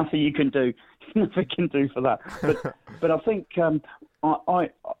 There's nothing you can do. Nothing can do for that. But I think the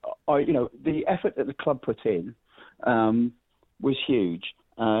effort that the club put in was huge.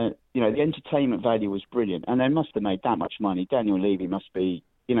 The entertainment value was brilliant, and they must have made that much money. Daniel Levy must be,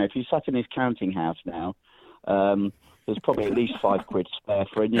 if he sat in his counting house now, there's probably at least £5 spare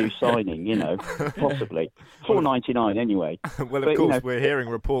for a new signing, possibly. $4.99 anyway. Well, of course, we're hearing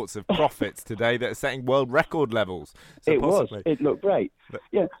reports of profits today that are setting world record levels. So It looked great.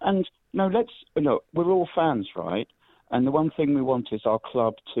 Yeah, and we're all fans, right? And the one thing we want is our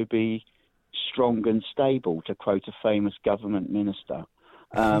club to be strong and stable, to quote a famous government minister.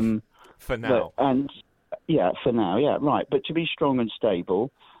 For now. For now, yeah, right. But to be strong and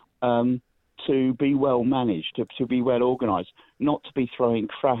stable, to be well managed, to be well organised, not to be throwing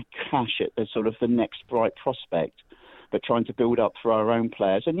cash at the next bright prospect, but trying to build up for our own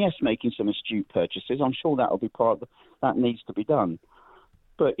players. And yes, making some astute purchases. I'm sure that'll be that needs to be done.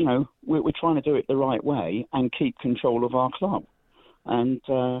 But, we're trying to do it the right way and keep control of our club. And,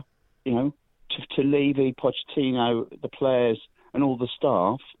 to Levy, Pochettino, the players and all the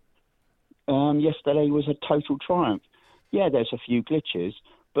staff, yesterday was a total triumph. Yeah, there's a few glitches,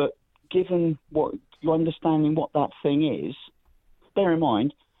 but given what you understanding what that thing is, bear in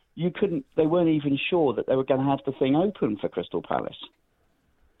mind, they weren't even sure that they were going to have the thing open for Crystal Palace.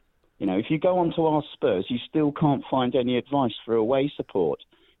 If you go onto our Spurs, you still can't find any advice for away support,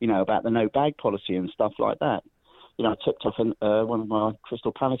 about the no bag policy and stuff like that. I tipped off one of my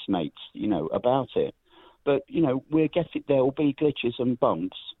Crystal Palace mates, about it. But, there will be glitches and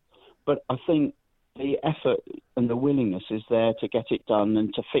bumps. But I think the effort and the willingness is there to get it done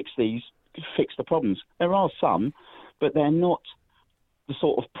and to fix the problems. There are some, but they're not the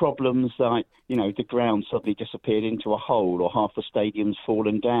sort of problems like, the ground suddenly disappeared into a hole or half the stadium's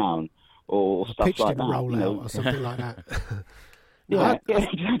fallen down or stuff pitch like didn't that. roll out or something like that. Yeah,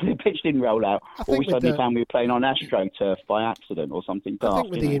 exactly. The pitch didn't roll out. Or we suddenly found we were playing on AstroTurf by accident or something daft. I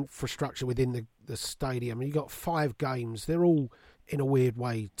think with the infrastructure within the stadium, you've got 5 games. They're all, in a weird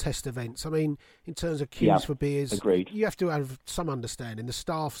way, test events. I mean, in terms of queues for beers, agreed. You have to have some understanding. The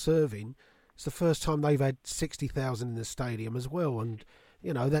staff serving, it's the first time they've had 60,000 in the stadium as well. And,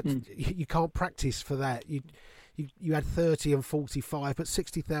 you can't practice for that. You had 30 and 45, but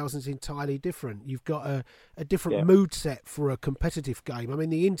 60,000 is entirely different. You've got a different mood set for a competitive game. I mean,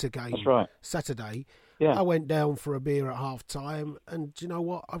 the Inter game Saturday, I went down for a beer at half-time, and do you know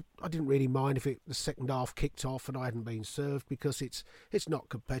what? I didn't really mind if the second half kicked off and I hadn't been served, because it's not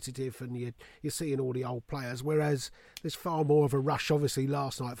competitive and you're seeing all the old players, whereas there's far more of a rush, obviously,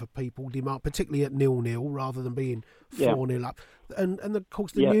 last night for people, particularly at 0-0, rather than being 4-0 up. And of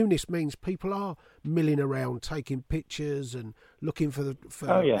course, the newness means people are milling around, taking pictures and looking for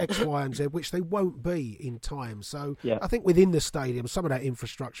X, Y, and Z, which they won't be in time. So I think within the stadium, some of that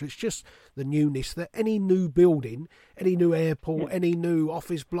infrastructure, it's just the newness that any new building, any new airport, any new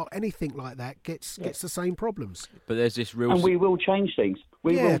office block, anything like that gets the same problems. But there's this real... And we will change things.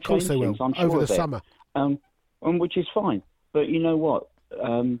 We will of course change they will, things, I'm sure over the of it. summer. And which is fine. But you know what?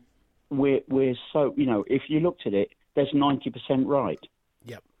 We're so... if you looked at it, there's 90% right.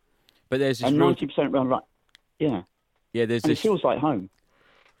 Yep. But there's this 90% right. Yeah. Yeah, there's and this... it feels like home.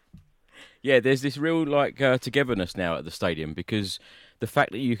 Yeah, there's this real togetherness now at the stadium, because the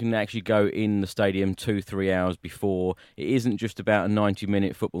fact that you can actually go in the stadium 2-3 hours before, it isn't just about a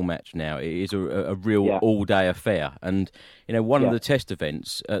 90-minute football match now. It is a real all-day affair. And one of the test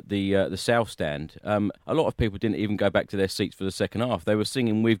events at the South Stand, a lot of people didn't even go back to their seats for the second half. They were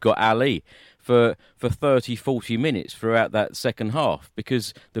singing "We've Got Ali" for 30, 40 minutes throughout that second half,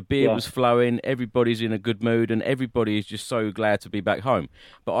 because the beer was flowing, everybody's in a good mood, and everybody is just so glad to be back home.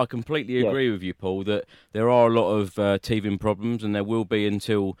 But I completely agree with you, Paul, that there are a lot of teething problems, and there will be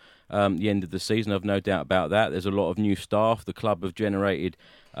until the end of the season. I've no doubt about that. There's a lot of new staff. The club have generated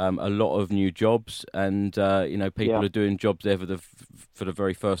a lot of new jobs, and people are doing jobs there for the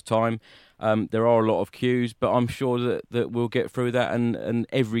very first time. There are a lot of queues, but I'm sure that we'll get through that, and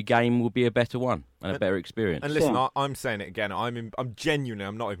every game will be a better one and a better experience. And listen, I'm saying it again. I'm genuinely,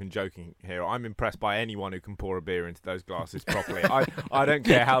 I'm not even joking here. I'm impressed by anyone who can pour a beer into those glasses properly. I don't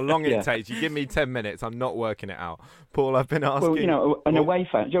care how long it takes. You give me 10 minutes, I'm not working it out. Paul, I've been asking. Well, an away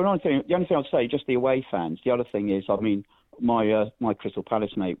fan. The only thing I'll say, just the away fans. The other thing is, I mean, my Crystal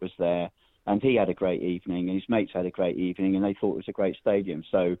Palace mate was there, and he had a great evening, and his mates had a great evening, and they thought it was a great stadium.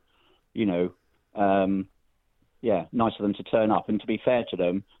 So, nice of them to turn up. And to be fair to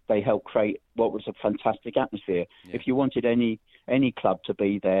them, they helped create what was a fantastic atmosphere. Yeah. If you wanted any club to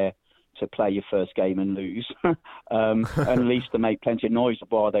be there to play your first game and lose, and at least to make plenty of noise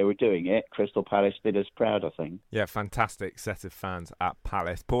while they were doing it, Crystal Palace did us proud, I think. Yeah, fantastic set of fans at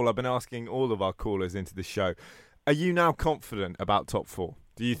Palace. Paul, I've been asking all of our callers into the show, are you now confident about top four?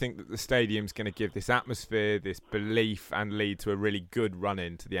 Do you think that the stadium's going to give this atmosphere, this belief, and lead to a really good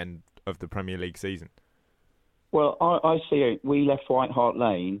run-in to the end of the Premier League season? Well, I see it. We left White Hart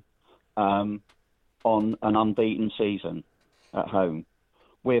Lane on an unbeaten season at home.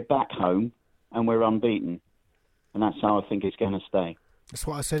 We're back home and we're unbeaten, and that's how I think it's going to stay. That's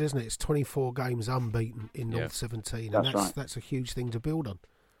what I said, isn't it? It's 24 games unbeaten in North 17, and that's a huge thing to build on.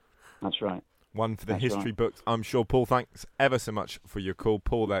 That's right. One for the history books, I'm sure. Paul, thanks ever so much for your call.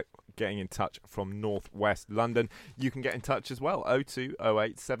 Paul, they're getting in touch from northwest London. You can get in touch as well,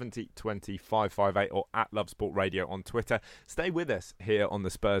 0208 70 20 558 or at Love Sport Radio on Twitter. Stay with us here on the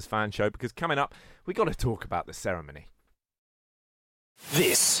Spurs Fan Show, because coming up, we've got to talk about the ceremony.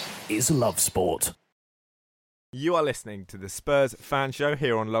 This is Love Sport. You are listening to the Spurs Fan Show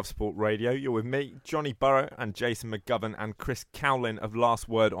here on Love Sport Radio. You're with me, Johnny Burrow, and Jason McGovern and Chris Cowlin of Last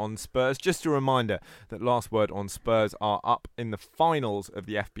Word on Spurs. Just a reminder that Last Word on Spurs are up in the finals of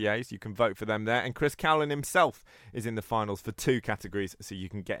the FBAs. You can vote for them there. And Chris Cowlin himself is in the finals for 2 categories, so you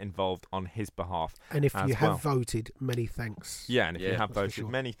can get involved on his behalf. And if you have voted, many thanks. Yeah, and if you have voted,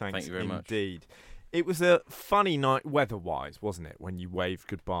 many thanks. Thank you very much. Indeed. It was a funny night weather-wise, wasn't it, when you waved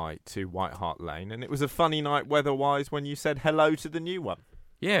goodbye to White Hart Lane? And it was a funny night weather-wise when you said hello to the new one.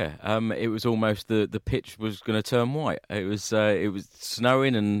 Yeah, it was almost the pitch was going to turn white. It was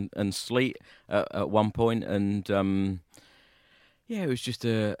snowing and sleet at one point, and it was just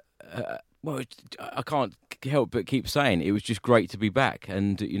well, I can't help but keep saying it was just great to be back.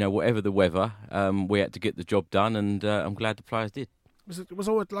 And whatever the weather, we had to get the job done, and I'm glad the players did. It was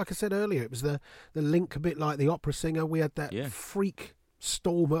almost, like I said earlier, it was the link, a bit like the opera singer. We had that freak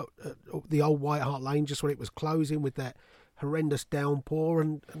storm at the old White Hart Lane just when it was closing, with that horrendous downpour,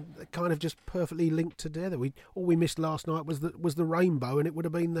 and it kind of just perfectly linked together. All we missed last night was the rainbow, and it would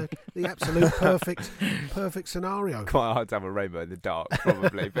have been the absolute perfect scenario. Quite hard to have a rainbow in the dark,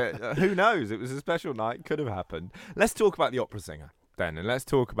 probably, but who knows? It was a special night, could have happened. Let's talk about the opera singer then, and let's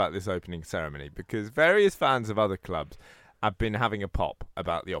talk about this opening ceremony, because various fans of other clubs have been having a pop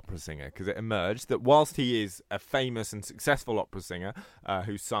about the opera singer, because it emerged that whilst he is a famous and successful opera singer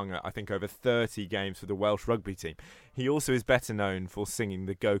who's sung, I think, over 30 games for the Welsh rugby team, he also is better known for singing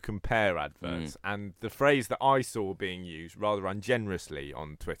the Go Compare adverts. And the phrase that I saw being used rather ungenerously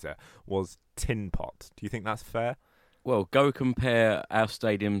on Twitter was tin pot. Do you think that's fair? Well, go compare our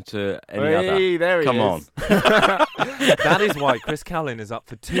stadium to any other. There he Come is. on. That is why Chris Cowlin is up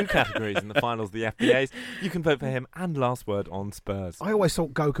for 2 categories in the finals of the FBAs. You can vote for him and Last Word on Spurs. I always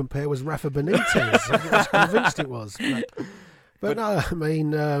thought Go Compare was Rafa Benitez. I was convinced it was. But no, I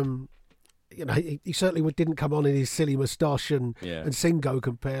mean, he certainly didn't come on in his silly moustache and sing Go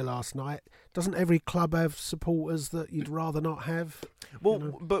Compare last night. Doesn't every club have supporters that you'd rather not have?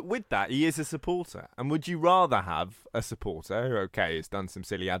 Well, but with that, he is a supporter. And would you rather have a supporter who, okay, has done some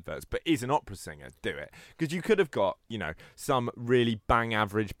silly adverts, but is an opera singer, do it? Because you could have got, some really bang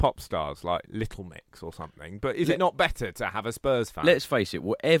average pop stars like Little Mix or something. But is it not better to have a Spurs fan? Let's face it,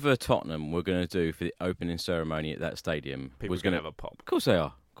 whatever Tottenham were going to do for the opening ceremony at that stadium, people was going to have a pop. Of course they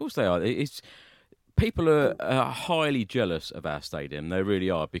are. Of course they are. People are highly jealous of our stadium. They really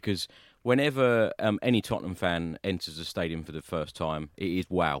are, because whenever any Tottenham fan enters the stadium for the first time, it is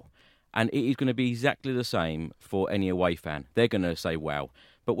wow. And it is going to be exactly the same for any away fan. They're going to say wow.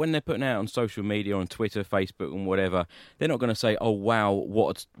 But when they're putting out on social media, on Twitter, Facebook and whatever, they're not going to say, oh, wow,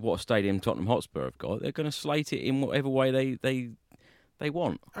 what a stadium Tottenham Hotspur have got. They're going to slate it in whatever way they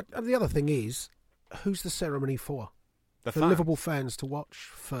want. And the other thing is, who's the ceremony for? For Liverpool fans to watch,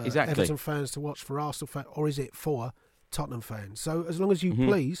 for Everton fans to watch, for Arsenal fans, or is it for Tottenham fans? So as long as you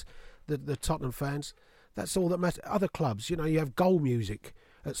please the Tottenham fans, that's all that matters. Other clubs, you have goal music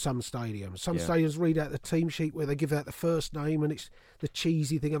at some stadiums. Some stadiums read out the team sheet where they give out the first name, and it's the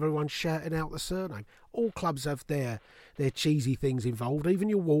cheesy thing of everyone shouting out the surname. All clubs have their cheesy things involved. Even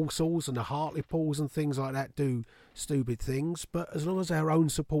your Walsalls and the Hartlepool and things like that do stupid things. But as long as our own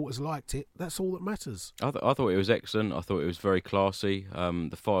supporters liked it, that's all that matters. I thought it was excellent. I thought it was very classy.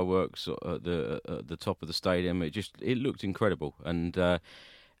 The fireworks at the top of the stadium, it looked incredible. And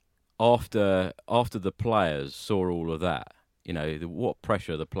after the players saw all of that, what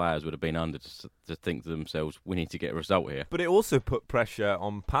pressure the players would have been under to think to themselves, we need to get a result here. But it also put pressure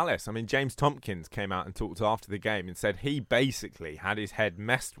on Palace. I mean, James Tompkins came out and talked after the game and said he basically had his head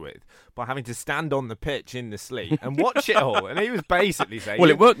messed with by having to stand on the pitch in the sleet and watch it all. And he was basically saying... Well,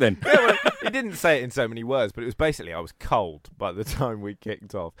 it worked then. He didn't say it in so many words, but it was basically, I was cold by the time we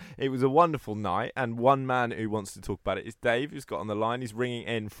kicked off. It was a wonderful night, and one man who wants to talk about it is Dave, who's got on the line. He's ringing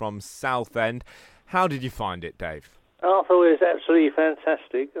in from Southend. How did you find it, Dave? I thought it was absolutely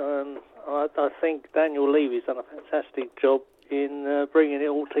fantastic. I think Daniel Levy's done a fantastic job in bringing it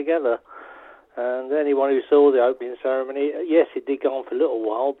all together. And anyone who saw the opening ceremony, yes, it did go on for a little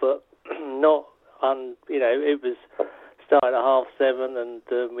while, but not it was starting at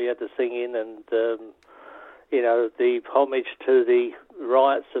 7:30, and we had the singing and the homage to the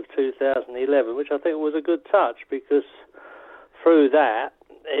riots of 2011, which I think was a good touch, because through that,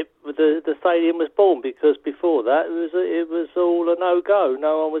 the stadium was born, because before that it was all a no-go.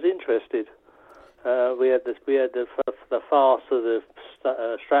 No one was interested. We had the farce of the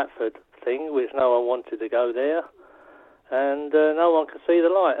Stratford thing, which no one wanted to go there, and no one could see the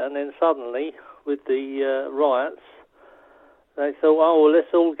light. And then suddenly, with the riots, they thought, oh, well,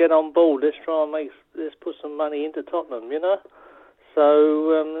 let's all get on board. Let's put some money into Tottenham,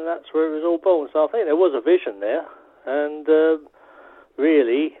 So that's where it was all born. So I think there was a vision there, and.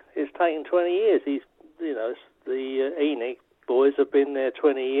 Really, it's taken 20 years. The Enoch boys have been there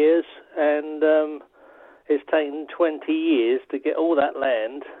 20 years, and it's taken 20 years to get all that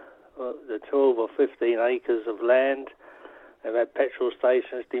land, the 12 or 15 acres of land. They've had petrol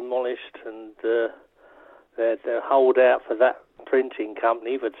stations demolished, and they're holdout for that printing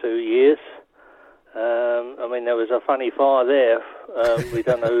company for 2 years. There was a funny fire there. We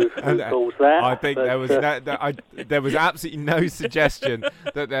don't know who caused that. I think there was absolutely no suggestion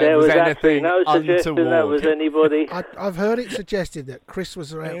that there was anything no suggestion untoward. That was anybody. I've heard it suggested that Chris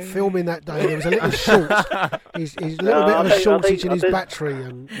was out filming that day. There was a little short. He's a little bit of a shortage in his battery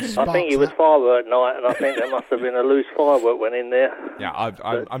and sparks. I think it was firework night, and I think there must have been a loose firework went in there. Yeah,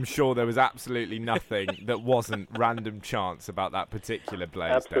 I'm sure there was absolutely nothing that wasn't random chance about that particular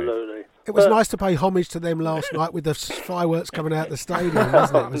blaze. Absolutely. Dave. It was nice to pay homage to them last night with the fireworks coming out the stadium,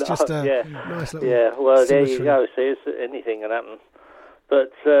 wasn't it? It was just a nice little well, symmetry. There you go. See, anything can happen.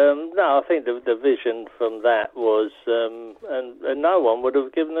 But no, I think the vision from that was, and no one would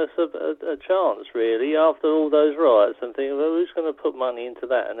have given us a chance, really, after all those riots, and thinking, well, who's going to put money into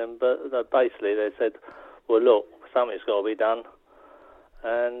that? And then, but basically they said, well, look, something's got to be done,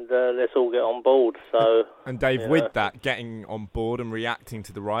 and let's all get on board. So, and Dave, with that, getting on board and reacting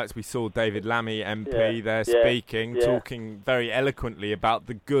to the riots, we saw David Lammy, MP, speaking, talking very eloquently about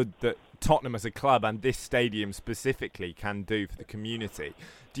the good that Tottenham as a club and this stadium specifically can do for the community.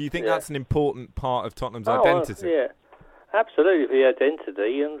 Do you think that's an important part of Tottenham's identity? Absolutely, the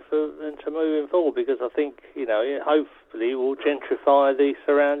identity and to moving forward, because I think hopefully it will gentrify the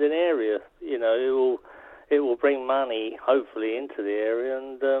surrounding area. It will bring money, hopefully, into the area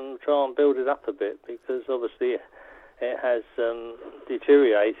and try and build it up a bit, because obviously it has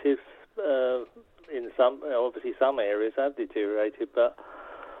deteriorated in some. Obviously, some areas have deteriorated, but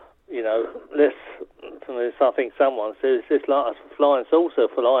I think someone says it's like a flying saucer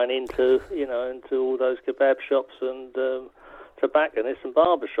flying into all those kebab shops and tobacconists and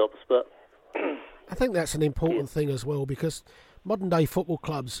barber shops. But I think that's an important thing as well, because modern-day football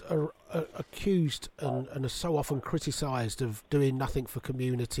clubs are accused and are so often criticised of doing nothing for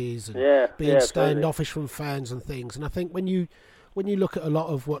communities and being standoffish from fans and things. And I think when you look at a lot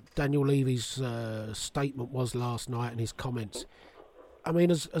of what Daniel Levy's statement was last night and his comments, I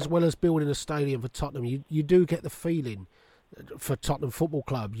mean, as well as building a stadium for Tottenham, you do get the feeling, for Tottenham Football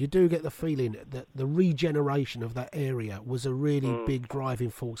Club, you do get the feeling that the regeneration of that area was a really big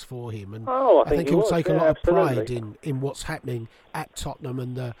driving force for him. And I think he'll take a lot of pride in what's happening at Tottenham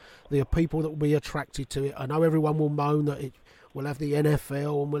and the people that will be attracted to it. I know everyone will moan that we'll have the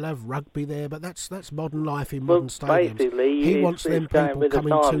NFL and we'll have rugby there, but that's modern life in modern stadiums. Basically, he wants them people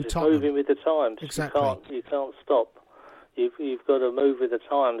coming to Tottenham. Moving with the times. Exactly. You can't stop. You've got to move with the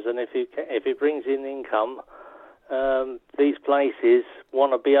times, and if it brings in income, these places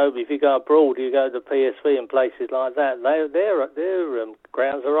want to be open. If you go abroad, you go to PSV and places like that. Their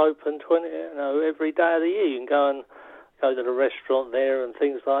grounds are open every day of the year. You can go to the restaurant there and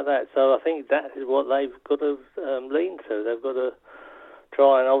things like that. So I think that is what they've got to lean to. They've got to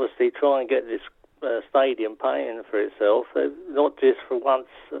try and get this stadium paying for itself. Not just for once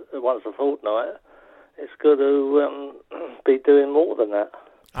a fortnight. It's got to be doing more than that.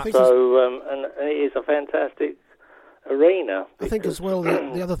 And it is a fantastic arena. I think as well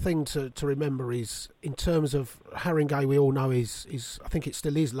the other thing to remember is, in terms of Haringey, we all know is I think it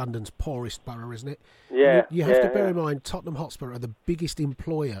still is London's poorest borough, isn't it? Yeah. You have to bear in mind Tottenham Hotspur are the biggest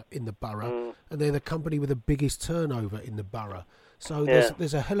employer in the borough, and they're the company with the biggest turnover in the borough. So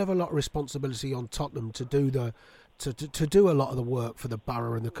there's a hell of a lot of responsibility on Tottenham to do to do a lot of the work for the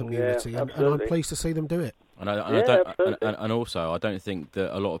borough and the community, and I'm pleased to see them do it. And also, I don't think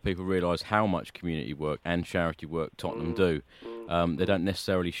that a lot of people realise how much community work and charity work Tottenham do. They don't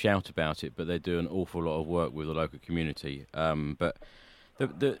necessarily shout about it, but they do an awful lot of work with the local community. But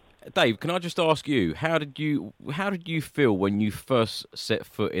Dave, can I just ask you, how did you feel when you first set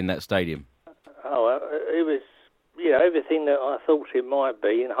foot in that stadium? Oh, it was everything that I thought it might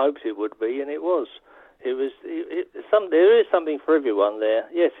be and hoped it would be, and it was. There is something for everyone there.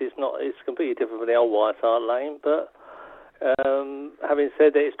 Yes, it's completely different from the old White Hart Lane, but having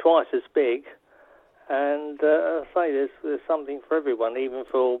said that, it's twice as big, and I say there's something for everyone, even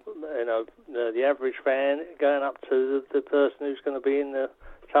for the average fan going up to the person who's going to be in the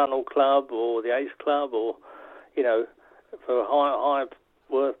Tunnel Club or the Ace Club, or for high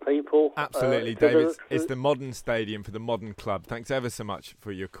worth people. Absolutely, Dave. It's the modern stadium for the modern club. Thanks ever so much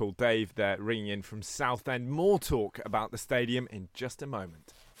for your call, Dave. There, ringing in from Southend. More talk about the stadium in just a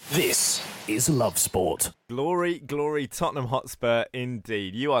moment. This is Love Sport. Glory, glory, Tottenham Hotspur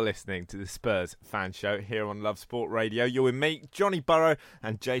indeed. You are listening to the Spurs Fan Show here on Love Sport Radio. You're with me, Johnny Burrow,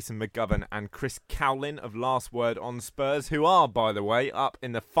 and Jason McGovern and Chris Cowlin of Last Word on Spurs, who are, by the way, up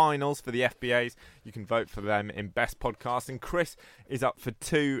in the finals for the FBAs. You can vote for them in Best Podcast, and Chris is up for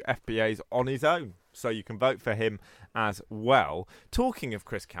 2 FBAs on his own, so you can vote for him as well. Talking of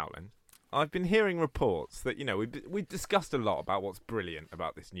Chris Cowlin, I've been hearing reports that, we discussed a lot about what's brilliant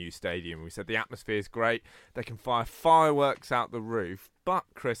about this new stadium. We said the atmosphere is great, they can fire fireworks out the roof, but,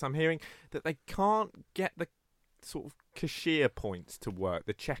 Chris, I'm hearing that they can't get the sort of cashier points to work,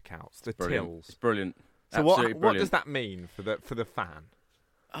 the checkouts, the tills. It's brilliant. So what does that mean for the fan?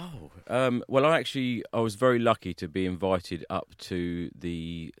 Well, I was very lucky to be invited up to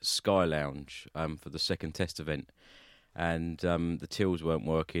the Sky Lounge for the second test event. And the tills weren't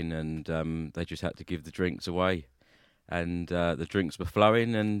working, and they just had to give the drinks away, and the drinks were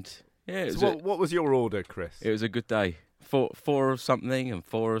flowing, and what was your order, Chris? It was a good day. Four of something and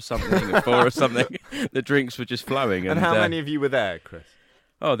 4 of something and 4 of something. The drinks were just flowing. And how many of you were there, Chris?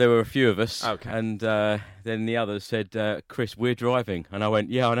 Oh, there were a few of us. Okay. And then the others said, Chris, we're driving. And I went,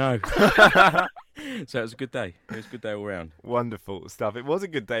 yeah, I know. So it was a good day. It was a good day all round. Wonderful stuff. It was a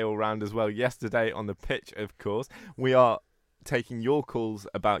good day all round as well. Yesterday on the pitch, of course. We are taking your calls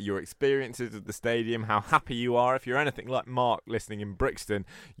about your experiences at the stadium, how happy you are. If you're anything like Mark listening in Brixton,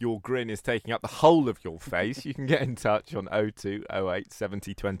 your grin is taking up the whole of your face. You can get in touch on 02 08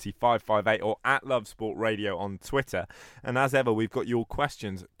 70 20 558 or at Love Sport Radio on Twitter. And as ever, we've got your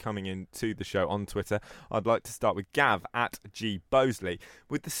questions coming in to the show on Twitter. I'd like to start with Gav at G Bosley.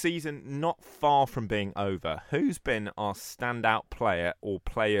 With the season not far from being over, who's been our standout player or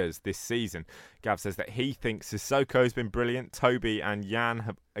players this season? Gav says that he thinks Sissoko's been brilliant, Toby and Jan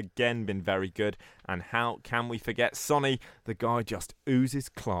have again been very good, and how can we forget Sonny? The guy just oozes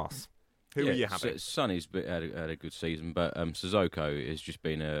class. Who are you having? Sonny's had a good season, but Sissoko has just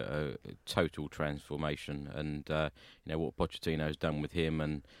been a total transformation, and what Pochettino's done with him,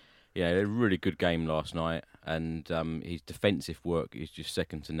 and a really good game last night, and his defensive work is just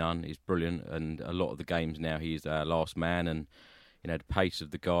second to none. He's brilliant, and a lot of the games now he's our last man, and the pace of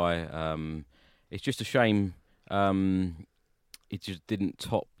the guy. It's just a shame it just didn't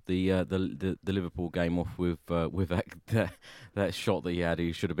top the Liverpool game off with that shot that he had.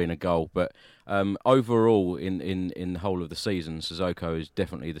 He should have been a goal. But overall, in the whole of the season, Sissoko is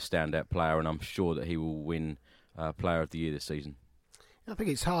definitely the standout player, and I'm sure that he will win Player of the Year this season. I think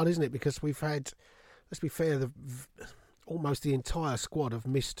it's hard, isn't it? Because we've had, let's be fair, almost the entire squad have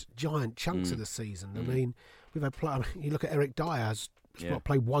missed giant chunks of the season. I mean, we've had you look at Eric Dyer's. He's not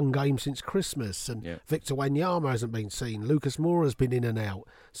played one game since Christmas, and Victor Wanyama hasn't been seen. Lucas Moura's been in and out.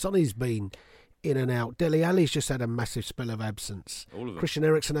 Sonny's been in and out. Dele Alli's just had a massive spell of absence. All of them. Christian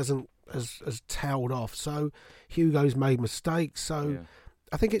Eriksen has tailed off. So Hugo's made mistakes. So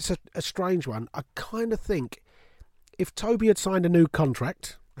I think it's a strange one. I kind of think if Toby had signed a new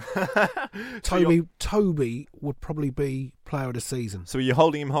contract, Toby would probably be player of the season. So are you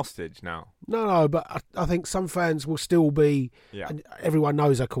holding him hostage now? No, but I think some fans will still be. Yeah. And everyone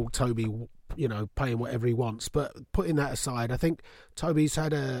knows I call Toby, paying whatever he wants. But putting that aside, I think Toby's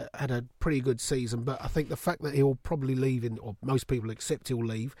had a pretty good season. But I think the fact that he'll probably leave, or most people accept he'll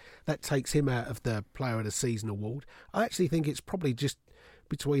leave, that takes him out of the player of the season award. I actually think it's probably just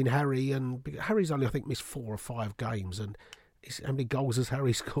between Harry and Harry's only, I think, missed 4 or 5 games, and how many goals has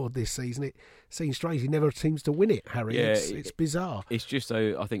Harry scored this season? It seems strange. He never seems to win it, Harry. Yeah, it's bizarre. It's just,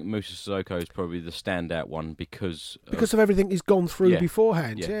 though, I think Moussa Sissoko is probably the standout one because of everything he's gone through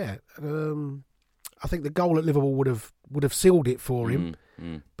beforehand. Yeah. I think the goal at Liverpool would have sealed it for him.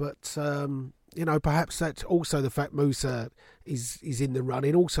 But perhaps that's also the fact Moussa is in the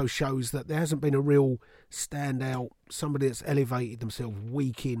running. Also shows that there hasn't been a real standout, somebody that's elevated themselves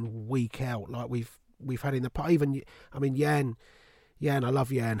week in, week out, like we've had in the past. Even, Jan, I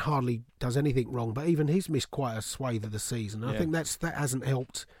love Jan, hardly does anything wrong, but even he's missed quite a swathe of the season. I think that hasn't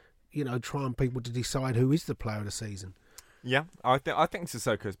helped, trying people to decide who is the player of the season. Yeah, I think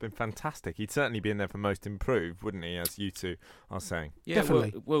Sissoko's been fantastic. He'd certainly be in there for most improved, wouldn't he, as you two are saying? Yeah,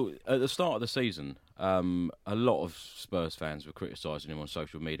 definitely. Well, at the start of the season, a lot of Spurs fans were criticising him on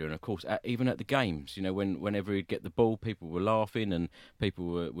social media, and of course, even at the games, whenever he'd get the ball, people were laughing and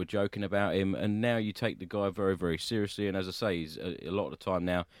people were joking about him. And now you take the guy very, very seriously. And as I say, he's a lot of the time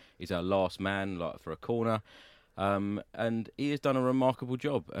now he's our last man, like for a corner. And he has done a remarkable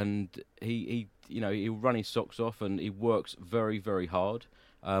job, and he'll run his socks off, and he works very, very hard.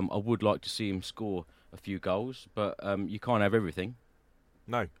 I would like to see him score a few goals, but you can't have everything.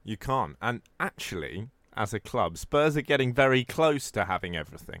 No, you can't. And actually, as a club, Spurs are getting very close to having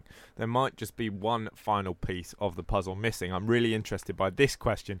everything. There might just be one final piece of the puzzle missing. I'm really interested by this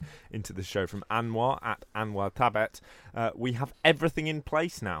question into the show from Anwar at Anwar Tabet. We have everything in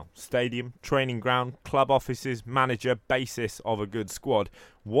place now. Stadium, training ground, club offices, manager, basis of a good squad.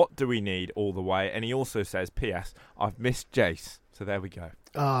 What do we need all the way? And he also says, P.S. I've missed Jace. So there we go.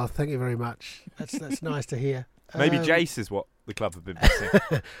 Oh, thank you very much. That's nice to hear. Maybe Jace is what the club have been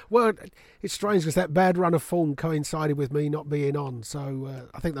missing. Well, it's strange because that bad run of form coincided with me not being on. So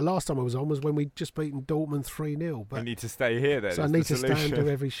I think the last time I was on was when we'd just beaten Dortmund 3-0. But I need to stay here then. So I need to stay and do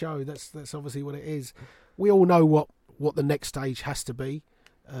every show. That's obviously what it is. We all know what the next stage has to be.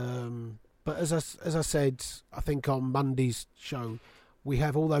 But as I said, I think on Monday's show, we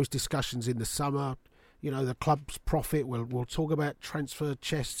have all those discussions in the summer. The club's profit. We'll talk about transfer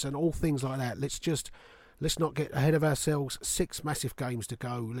chests and all things like that. Let's not get ahead of ourselves. 6 massive games to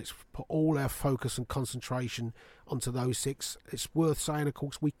go. Let's put all our focus and concentration onto those 6. It's worth saying, of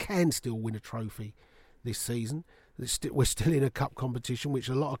course, we can still win a trophy this season. We're still in a cup competition, which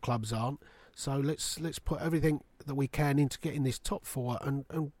a lot of clubs aren't. So let's put everything that we can into getting this top 4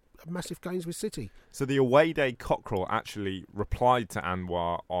 and massive games with City. So the away day cockerel actually replied to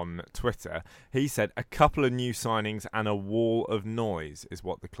Anwar on Twitter. He said a couple of new signings and a wall of noise is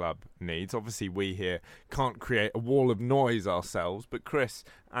what the club needs. Obviously we here can't create a wall of noise ourselves, but Chris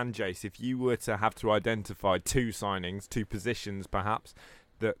and Jace, if you were to have to identify 2 signings, 2 positions perhaps,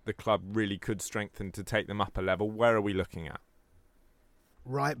 that the club really could strengthen to take them up a level, where are we looking at?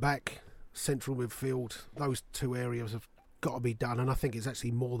 Right back, central midfield, those 2 areas have got to be done, and I think it's actually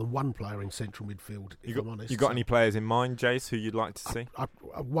more than one player in central midfield, if I'm honest. You got any players in mind, Jace, who you'd like to see?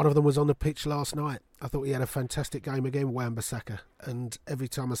 One of them was on the pitch last night. I thought he had a fantastic game again, Wan-Bissaka, and every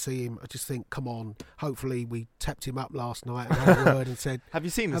time I see him I just think, come on, hopefully we tapped him up last night and had a word and said, have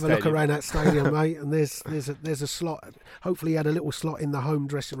you seen the have stadium? A look around that stadium, mate, and there's a slot. Hopefully he had a little slot in the home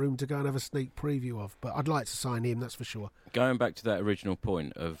dressing room to go and have a sneak preview of, but I'd like to sign him, that's for sure. Going back to that original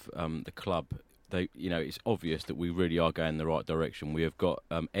point of the club, it's obvious that we really are going in the right direction. We have got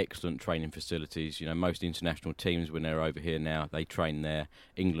excellent training facilities. Most international teams, when they're over here now, they train there.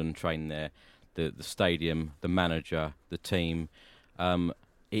 England train there. The stadium, the manager, the team.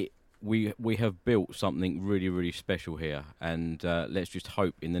 We have built something really, really special here. And let's just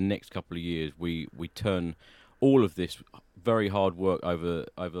hope in the next couple of years we turn all of this very hard work over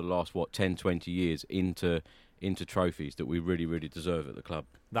the last 10, 20 years into trophies that we really, really deserve at the club.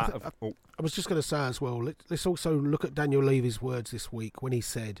 I was just going to say as well, let's also look at Daniel Levy's words this week when he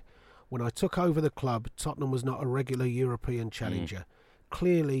said, when I took over the club, Tottenham was not a regular European challenger.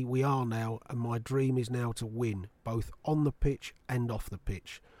 Clearly we are now, and my dream is now to win, both on the pitch and off the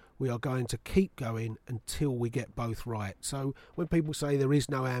pitch. We are going to keep going until we get both right. So when people say there is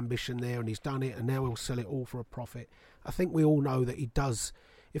no ambition there and he's done it and now he'll sell it all for a profit, I think we all know that he does,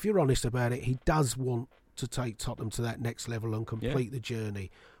 if you're honest about it, he does want to take Tottenham to that next level and complete the journey.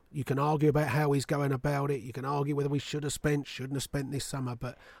 You can argue about how he's going about it. You can argue whether we should have spent, shouldn't have spent this summer.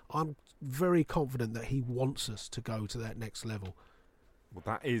 But I'm very confident that he wants us to go to that next level. Well,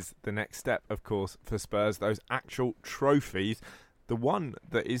 that is the next step, of course, for Spurs, those actual trophies. The one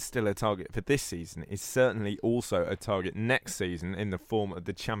that is still a target for this season is certainly also a target next season in the form of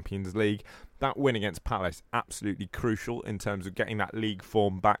the Champions League. That win against Palace, absolutely crucial in terms of getting that league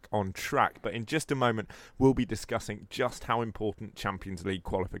form back on track. But in just a moment, we'll be discussing just how important Champions League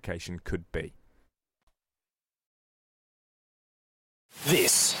qualification could be.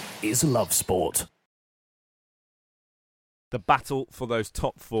 This is Love Sport. The battle for those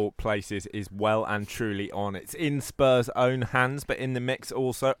top 4 places is well and truly on. It's in Spurs' own hands, but in the mix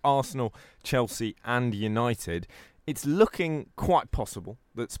also Arsenal, Chelsea and United. It's looking quite possible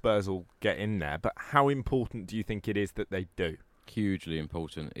that Spurs will get in there, but how important do you think it is that they do? Hugely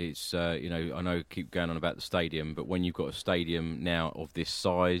important. It's I know I keep going on about the stadium, but when you've got a stadium now of this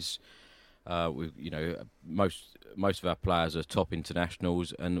size, most of our players are top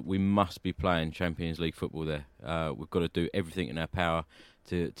internationals, and we must be playing Champions League football there. We've got to do everything in our power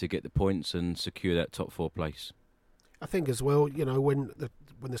to get the points and secure that top 4 place. I think as well, when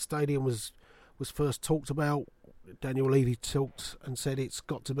the stadium was first talked about, Daniel Levy talked and said it's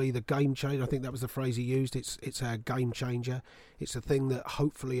got to be the game changer. I think that was the phrase he used. It's our game changer. It's a thing that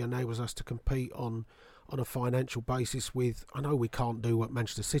hopefully enables us to compete on a financial basis with, I know we can't do what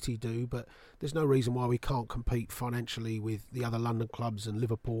Manchester City do, but there's no reason why we can't compete financially with the other London clubs and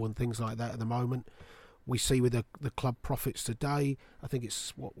Liverpool and things like that at the moment. We see with the club profits today, I think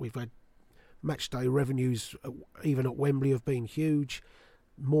it's what we've had, match day revenues even at Wembley have been huge.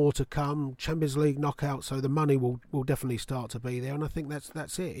 More to come, Champions League knockout, so the money will definitely start to be there, and I think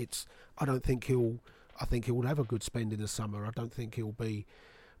that's it. I think he'll have a good spend in the summer. I don't think he'll be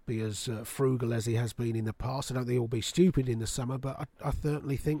as frugal as he has been in the past. I don't think he'll be stupid in the summer, but I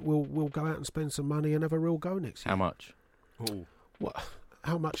certainly think we'll go out and spend some money and have a real go next year. How much? Ooh. What?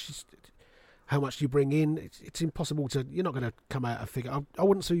 How much do you bring in? It's impossible to. You're not going to come out a figure. I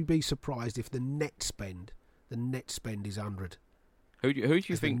wouldn't be surprised if the net spend is 100. Who do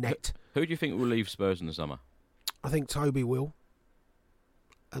you think? Net. Who do you think will leave Spurs in the summer? I think Toby will,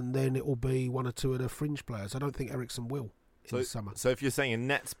 and then it will be one or two of the fringe players. I don't think Eriksen will. In the summer. So if you're saying a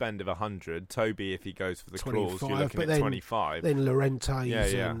net spend of 100, Toby, if he goes for the clause, you're looking at 25. Then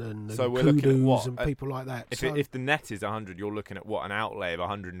Llorentes and so we're looking at what, and people like that. If the net is 100, you're looking at what, an outlay of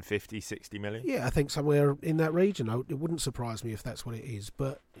 150, 60 million? Yeah, I think somewhere in that region. It wouldn't surprise me if that's what it is.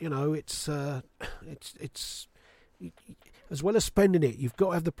 But it's as well as spending it, you've got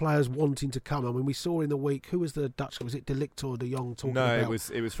to have the players wanting to come. I mean, we saw in the week, who was the Dutch guy? Was it De Ligt or De Jong talking about? No,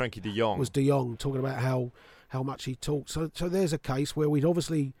 it was Frankie De Jong. It was De Jong talking about how much he talked. So there's a case where we'd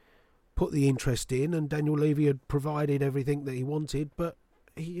obviously put the interest in, and Daniel Levy had provided everything that he wanted, but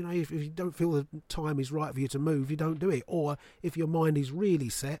if you don't feel the time is right for you to move, you don't do it. Or if your mind is really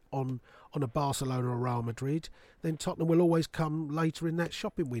set on a Barcelona or Real Madrid, then Tottenham will always come later in that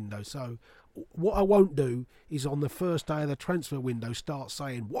shopping window. So what I won't do is on the first day of the transfer window start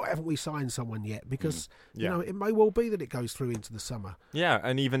saying, why haven't we signed someone yet? Because it may well be that it goes through into the summer. Yeah,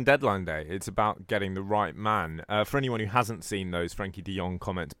 and even deadline day, it's about getting the right man. For anyone who hasn't seen those Frankie de Jong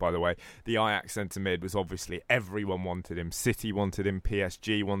comments, by the way, the Ajax centre mid was obviously everyone wanted him. City wanted him,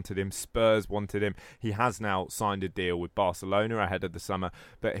 PSG wanted him, Spurs wanted him. He has now signed a deal with Barcelona ahead of the summer,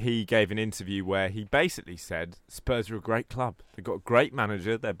 but he gave an interview where he basically said Spurs are a great club. They've got a great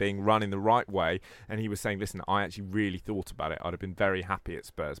manager, they're being run in the right way, and he was saying, listen, I actually really thought about it. I'd have been very happy at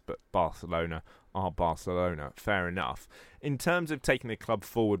Spurs, but Barcelona are Barcelona. Fair enough. In terms of taking the club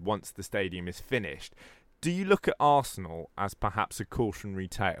forward once the stadium is finished, do you look at Arsenal as perhaps a cautionary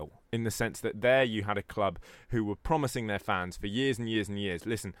tale, in the sense that there you had a club who were promising their fans for years and years and years,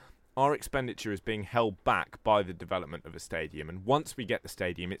 listen, our expenditure is being held back by the development of a stadium, and once we get the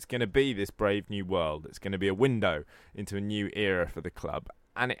stadium, it's going to be this brave new world. It's going to be a window into a new era for the club.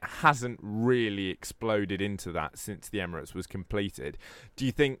 And it hasn't really exploded into that since the Emirates was completed. Do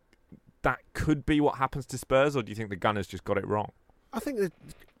you think that could be what happens to Spurs, or do you think the Gunners just got it wrong? I think that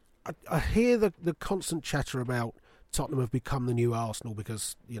I hear the constant chatter about Tottenham have become the new Arsenal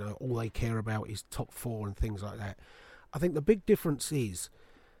because all they care about is top 4 and things like that. I think the big difference is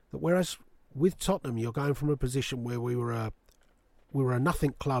that whereas with Tottenham you're going from a position where we were a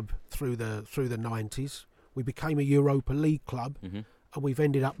nothing club through the 90s, we became a Europa League club. Mm-hmm. And we've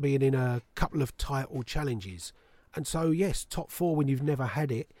ended up being in a couple of title challenges. And so, yes, top 4 when you've never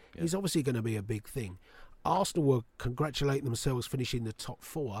had it is obviously going to be a big thing. Arsenal were congratulating themselves finishing the top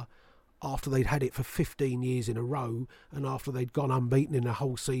 4 after they'd had it for 15 years in a row and after they'd gone unbeaten in the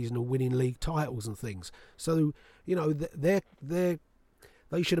whole season and winning league titles and things. So, their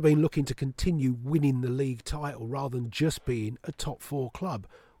They should have been looking to continue winning the league title rather than just being a top 4 club.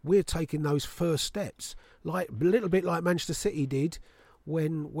 We're taking those first steps, like a little bit like Manchester City did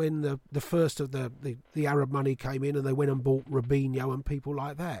when the first of the Arab money came in and they went and bought Robinho and people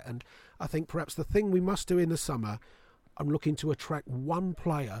like that. And I think perhaps the thing we must do in the summer, I'm looking to attract one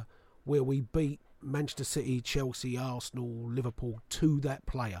player where we beat Manchester City, Chelsea, Arsenal, Liverpool to that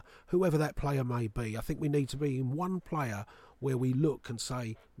player, whoever that player may be. I think we need to be in one player where we look and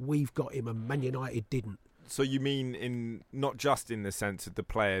say, we've got him and Man United didn't. So you mean in not just in the sense of the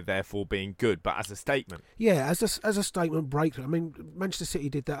player therefore being good, but as a statement? Yeah, as a statement breakthrough. I mean, Manchester City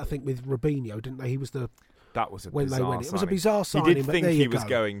did that, I think, with Robinho, didn't they? He was That was a when bizarre they went. signing. It was a bizarre signing. He did think he was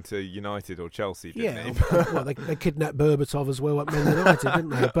going to United or Chelsea, didn't he? Well, they kidnapped Berbatov as well at Man United, didn't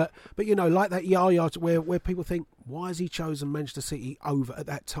they? But you know, like that Yaya, where people think, why has he chosen Manchester City over at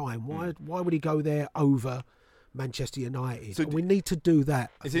that time? Why would he go there over Manchester United? So we need to do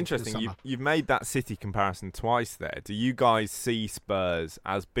that. It's interesting. You've made that City comparison twice there. Do you guys see Spurs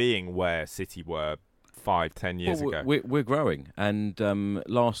as being where City were 5-10 years ago? We're growing, and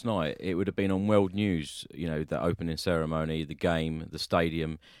last night it would have been on World News. You know, the opening ceremony, the game, the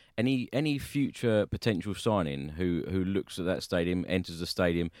stadium. Any future potential signing who looks at that stadium, enters the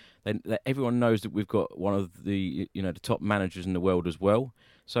stadium, then everyone knows that we've got one of the the top managers in the world as well.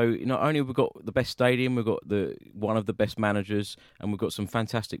 So not only have we got the best stadium, we've got one of the best managers, and we've got some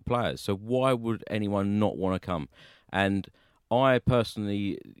fantastic players. So why would anyone not want to come? And I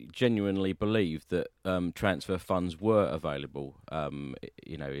personally genuinely believe that transfer funds were available,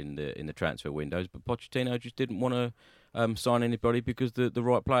 in the transfer windows, but Pochettino just didn't want to sign anybody because the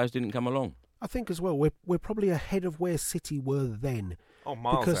right players didn't come along. I think as well we're probably ahead of where City were then. Oh,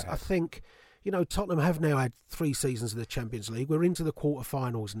 miles because ahead. I think Tottenham have now had 3 seasons of the Champions League. We're into the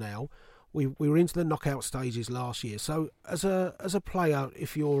quarterfinals now. We were into the knockout stages last year. So as a player,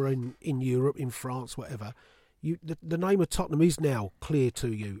 if you're in Europe, in France, whatever. The name of Tottenham is now clear to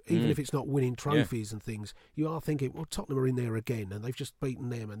you, even if it's not winning trophies and things. You are thinking, well, Tottenham are in there again, and they've just beaten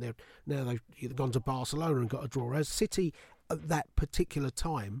them, and they've gone to Barcelona and got a draw. As City at that particular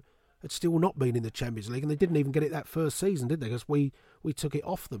time had still not been in the Champions League, and they didn't even get it that first season, did they? Because we took it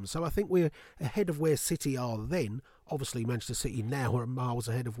off them. So I think we're ahead of where City are then. Obviously, Manchester City now are miles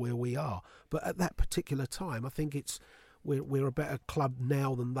ahead of where we are. But at that particular time, I think we're a better club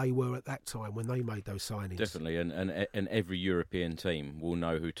now than they were at that time when they made those signings. Definitely, and every European team will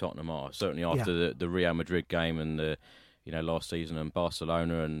know who Tottenham are. Certainly after the Real Madrid game and the last season, and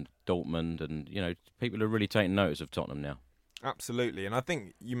Barcelona and Dortmund, and people are really taking notice of Tottenham now. Absolutely, and I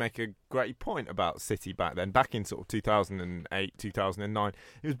think you make a great point about City back then. Back in sort of 2008, 2009,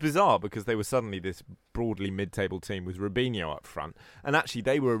 it was bizarre because they were suddenly this broadly mid-table team with Robinho up front. And actually,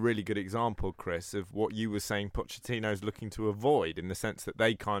 they were a really good example, Chris, of what you were saying Pochettino's looking to avoid, in the sense that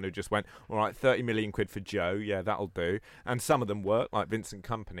they kind of just went, all right, 30 million quid for Joe, yeah, that'll do. And some of them work, like Vincent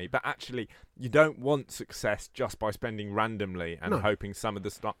Kompany. But actually, you don't want success just by spending randomly and hoping some of the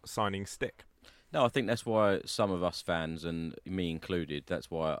signings stick. No, I think that's why some of us fans, and me included, that's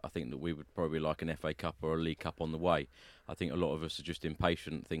why I think that we would probably like an FA Cup or a League Cup on the way. I think a lot of us are just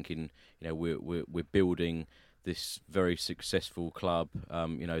impatient, thinking, we're building this very successful club,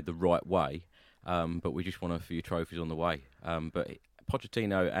 the right way, but we just want a few trophies on the way. But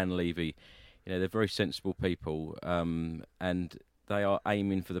Pochettino and Levy, they're very sensible people, and they are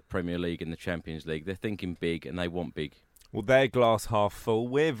aiming for the Premier League and the Champions League. They're thinking big, and they want big. Well, they're glass half full.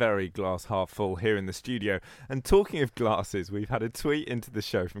 We're very glass half full here in the studio. And talking of glasses, we've had a tweet into the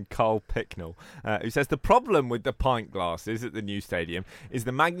show from Carl Picknell, who says the problem with the pint glasses at the new stadium is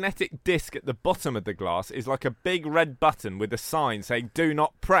the magnetic disc at the bottom of the glass is like a big red button with a sign saying "Do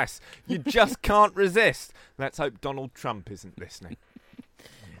not press." You just can't resist. Let's hope Donald Trump isn't listening.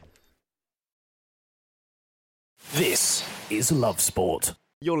 This is Love Sport.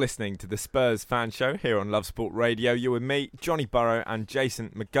 You're listening to the Spurs Fan Show here on Love Sport Radio. You're with me, Johnny Burrow, and Jason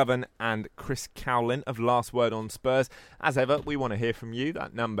McGovern and Chris Cowlin of Last Word on Spurs. As ever, we want to hear from you.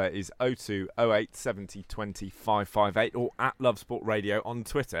 That number is 0208 70 20 558 or at Love Sport Radio on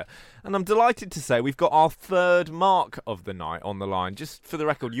Twitter. And I'm delighted to say we've got our third Mark of the night on the line. Just for the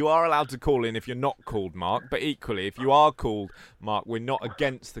record, you are allowed to call in if you're not called Mark, but equally, if you are called Mark, we're not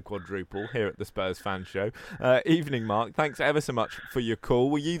against the quadruple here at the Spurs Fan Show. Evening, Mark. Thanks ever so much for your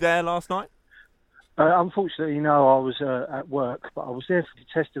call. Were you there last night? Unfortunately, no. I was at work, but I was there for the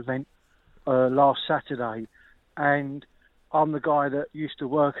test event last Saturday, and I'm the guy that used to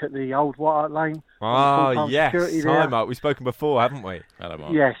work at the old White Hart Lane. Oh, yes. Hi, Mark. We've spoken before, haven't we? Hello,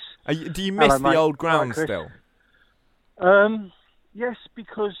 Mark. Yes. Do you miss the old ground still? Yes,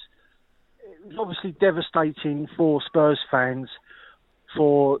 because it was obviously devastating for Spurs fans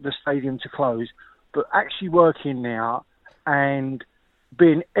for the stadium to close, but actually working now and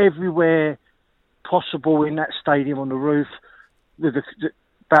being everywhere possible in that stadium on the roof,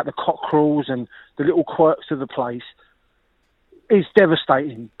 about the cockerels and the little quirks of the place, is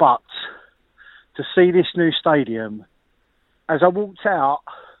devastating. But to see this new stadium, as I walked out,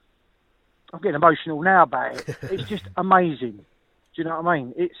 I'm getting emotional now about it. It's just amazing. Do you know what I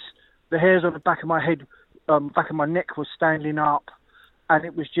mean? It's the hairs on the back of my head, back of my neck was standing up, and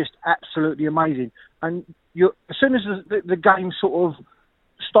it was just absolutely amazing. And as soon as the game sort of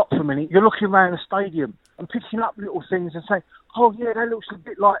stopped for a minute, you're looking around the stadium and picking up little things and saying, "Oh yeah, that looks a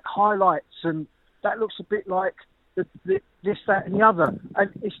bit like highlights, and that looks a bit like this, that, and the other."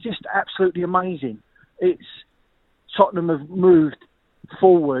 And it's just absolutely amazing. Tottenham have moved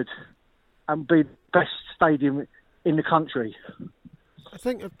forward and be the best stadium in the country. I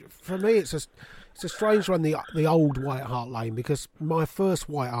think for me it's a strange one, the old White Hart Lane, because my first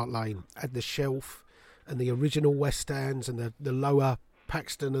White Hart Lane had the shelf and the original West Stands and the lower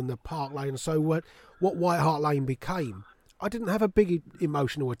Paxton and the Park Lane. So what White Hart Lane became, I didn't have a big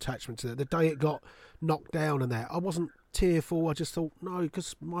emotional attachment to that. The day it got knocked down and that, I wasn't tearful. I just thought, no,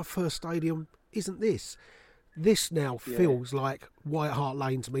 because my first stadium isn't this. This now feels like White Hart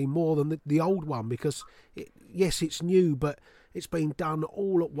Lane to me more than the old one, because yes, it's new, but it's been done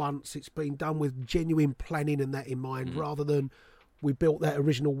all at once. It's been done with genuine planning and that in mind, rather than we built that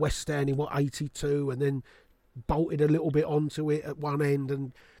original West Stand in 82 and then bolted a little bit onto it at one end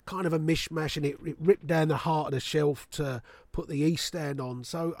and kind of a mishmash, and it ripped down the heart of the shelf to put the East Stand on.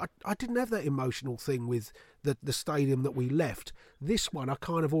 So I didn't have that emotional thing with the stadium that we left. This one I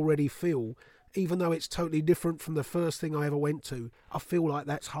kind of already feel, even though it's totally different from the first thing I ever went to, I feel like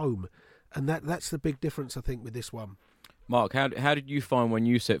that's home. And that's the big difference, I think, with this one. Mark, how did you find when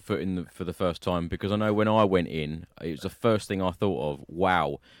you set foot in for the first time? Because I know when I went in, it was the first thing I thought of.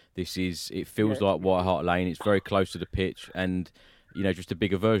 Wow, it feels like White Hart Lane. It's very close to the pitch, and just a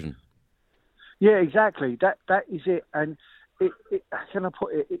bigger version. Yeah, exactly. That is it. And how can I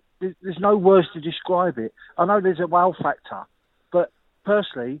put it? There's no words to describe it. I know there's a wow factor, but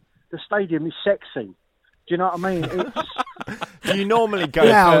personally, the stadium is sexy. Do you know what I mean? Do you normally go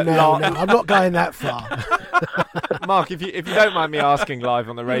No, I'm not going that far. Mark, if you don't mind me asking live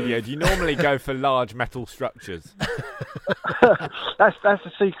on the radio, do you normally go for large metal structures? That's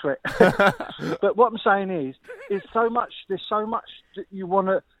a secret. But what I'm saying is, there's so much that you want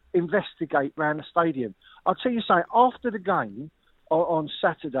to investigate around the stadium. I'll tell you something, after the game on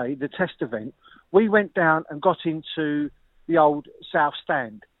Saturday, the test event, we went down and got into the old South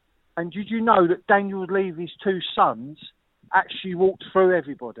Stand. And did you know that Daniel Levy's two sons actually walked through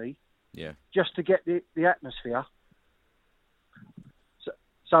everybody just to get the atmosphere?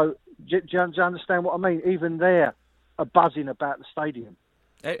 So do you understand what I mean? Even they're buzzing about the stadium.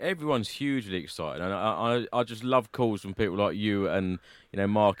 Everyone's hugely excited, and I just love calls from people like you and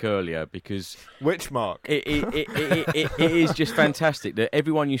Mark earlier, because which Mark? It is just fantastic that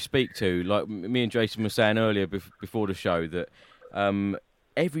everyone you speak to, like me and Jason were saying earlier before the show, that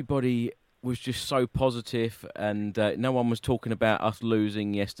everybody was just so positive, and no one was talking about us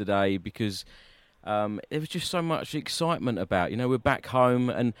losing yesterday, because there was just so much excitement about, we're back home,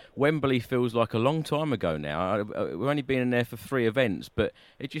 and Wembley feels like a long time ago now. We've only been in there for 3 events, but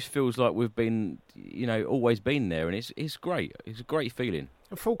it just feels like we've been, always been there, and it's great. It's a great feeling.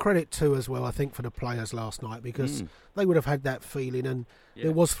 And full credit too, as well, I think, for the players last night, because they would have had that feeling, and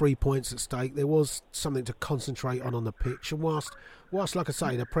there was 3 points at stake. There was something to concentrate on the pitch, and whilst, like I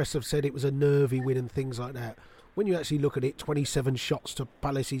say, the press have said it was a nervy win and things like that, when you actually look at it, 27 shots to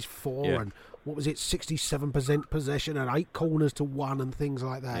Palace's 4, and what was it, 67% possession and 8 corners to 1 and things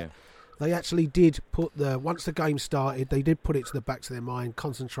like that. They actually did put once the game started, they did put it to the backs of their mind,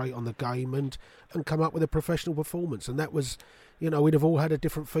 concentrate on the game and come up with a professional performance. And that was, we'd have all had a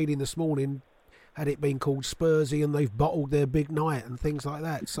different feeling this morning had it been called Spursy and they've bottled their big night and things like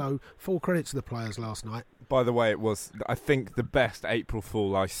that. So full credit to the players last night. By the way, it was, I think, the best April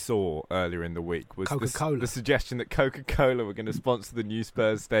Fool I saw earlier in the week was Coca-Cola. The suggestion that Coca-Cola were going to sponsor the new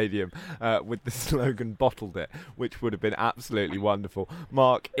Spurs stadium with the slogan "Bottled It," which would have been absolutely wonderful.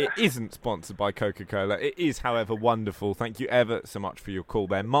 Mark, it isn't sponsored by Coca-Cola. It is, however, wonderful. Thank you ever so much for your call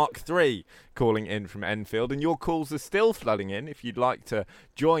there. Mark 3 calling in from Enfield, and your calls are still flooding in. If you'd like to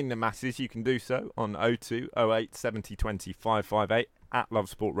join the masses, you can do so on 02 08 70 20 558. At Love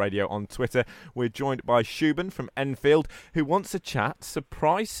Sport Radio on Twitter. We're joined by Shuban from Enfield, who wants a chat,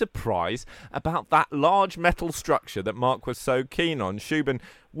 surprise, surprise, about that large metal structure that Mark was so keen on. Shuban,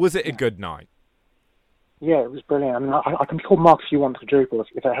 was it a good night? Yeah, it was brilliant. I mean, I can call Mark if you want to Google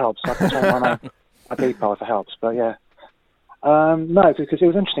if it helps. I can tell my name, my details if it helps. But yeah, No, because it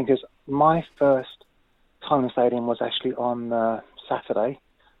was interesting, because my first time in the stadium was actually on Saturday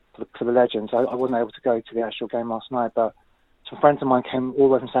for the Legends. I wasn't able to go to the actual game last night, but some friends of mine came all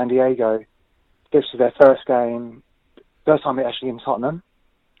the way from San Diego. This was their first game, first time actually in Tottenham,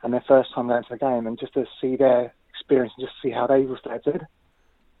 and their first time going to the game, and just to see their experience and just see how they reflected,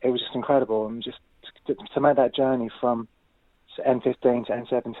 it was just incredible. And just to make that journey from N15 to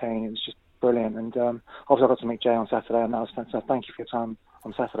N17, it was just brilliant. And obviously I got to meet Jay on Saturday, and that was fantastic. Thank you for your time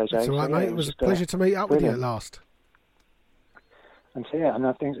on Saturday, Jay. That's all right, mate. It was a pleasure to meet up with you at last. And so, and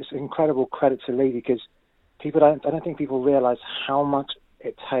I think it's an incredible credit to Lee, because I don't think people realise how much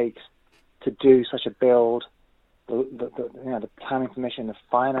it takes to do such a build, the planning permission, the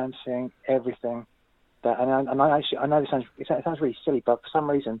financing, everything. I know it sounds really silly, but for some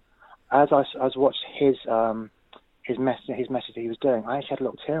reason, as I watched his message that he was doing, I actually had a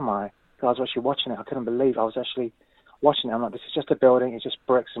little tear in my eye, because I was actually watching it. I couldn't believe I was actually watching it. I'm like, this is just a building. It's just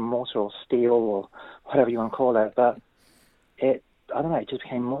bricks and mortar or steel or whatever you want to call it. But I don't know, it just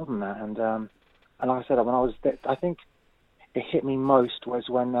became more than that. And like I said, when I was there, I think it hit me most was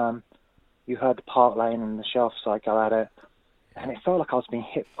when you heard the Park Lane and the Shelf side go at it, and it felt like I was being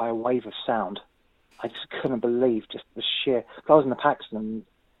hit by a wave of sound. I just couldn't believe just the sheer. I was in the Paxton, and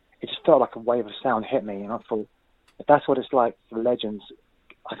it just felt like a wave of sound hit me, and I thought, if that's what it's like for the Legends,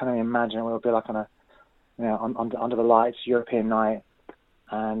 I can only imagine what it'll be like on under the lights, European night.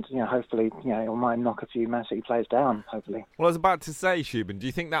 And, hopefully, it might knock a few Man City players down, hopefully. Well, I was about to say, Shubin, do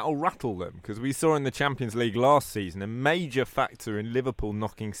you think that'll rattle them? Because we saw in the Champions League last season, a major factor in Liverpool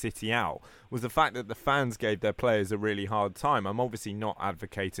knocking City out was the fact that the fans gave their players a really hard time. I'm obviously not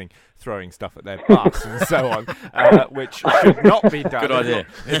advocating throwing stuff at their bus and so on, which should not be done. Good idea.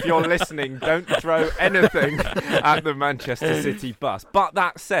 If you're listening, don't throw anything at the Manchester City bus. But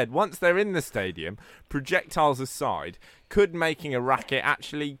that said, once they're in the stadium, projectiles aside, could making a racket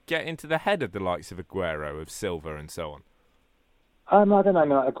actually get into the head of the likes of Aguero, of Silva, and so on? I don't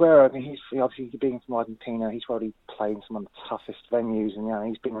know. Aguero, he's obviously being from Argentina. He's probably played in some of the toughest venues, and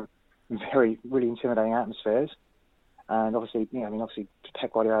he's been in very, really intimidating atmospheres. And obviously, obviously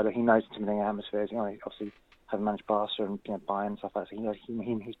Pep Guardiola, he knows intimidating atmospheres. He obviously having managed Barca and Bayern and stuff like that. So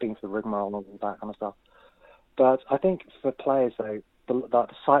he's been through the rigmarole and all that kind of stuff. But I think for players though, the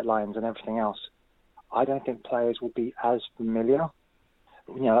sight lines and everything else, I don't think players will be as familiar.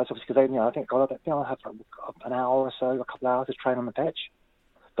 That's obviously because I think they'll have an hour or so, a couple of hours to train on the pitch,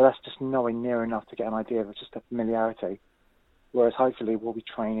 but that's just nowhere near enough to get an idea of just a familiarity. Whereas hopefully we'll be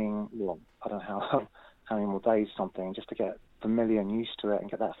training, I don't know how many more days, something, just to get familiar and used to it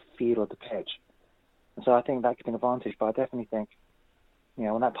and get that feel of the pitch. And so I think that could be an advantage. But I definitely think,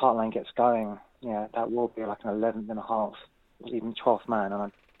 when that Park Lane gets going, that will be like an 11th and a half, even 12th man, and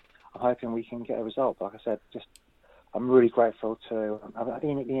I'm hoping we can get a result. But like I said, I'm really grateful to. I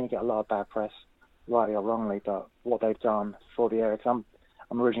think you get a lot of bad press, rightly or wrongly, but what they've done for the area. Because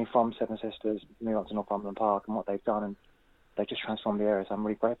I'm originally from Seven Sisters, moved up to Northumberland Park, and what they've done, and they've just transformed the area. So I'm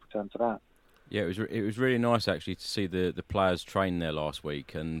really grateful to them for that. Yeah, it was really nice actually to see the players train there last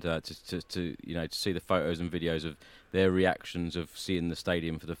week, and to see the photos and videos of their reactions of seeing the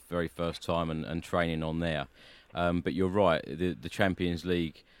stadium for the very first time and training on there. But you're right, the Champions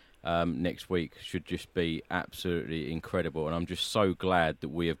League next week should just be absolutely incredible, and I'm just so glad that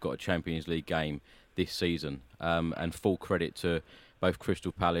we have got a Champions League game this season, and full credit to both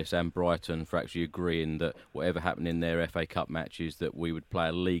Crystal Palace and Brighton for actually agreeing that whatever happened in their FA Cup matches, that we would play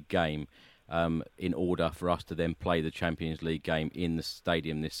a league game in order for us to then play the Champions League game in the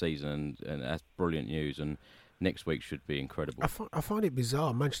stadium this season, and that's brilliant news, and next week should be incredible. I find it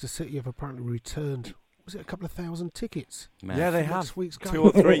bizarre. Manchester City have apparently returned, was it a couple of thousand tickets? Man. Yeah, they have. 2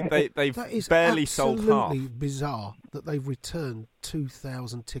 or 3. They've barely sold half. That is absolutely bizarre that they've returned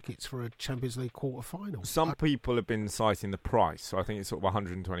 2,000 tickets for a Champions League quarter-final. Some people have been citing the price, so I think it's sort of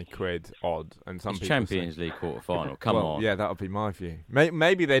 120 quid odd. And some it's people Champions League quarter-final, come on. Yeah, that would be my view.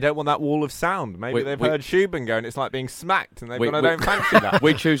 Maybe they don't want that wall of sound. Maybe they've heard Shubin go and it's like being smacked, and they've gone, I don't fancy that.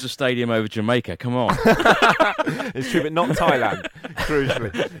 We choose the stadium over Jamaica, come on. It's true, but not Thailand,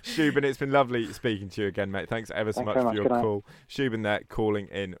 crucially. Shubin, it's been lovely speaking to you again, mate. Thanks ever so much for your call. Shubin there, calling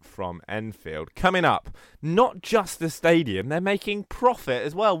in from Enfield. Coming up, not just the stadium, they're making profit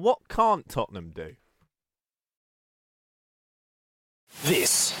as well. What can't Tottenham do?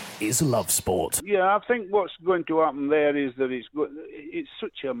 This is Love Sport. Yeah, I think what's going to happen there is that it's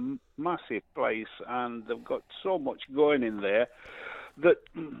such a massive place, and they've got so much going in there that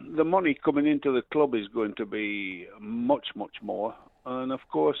the money coming into the club is going to be much, much more. And of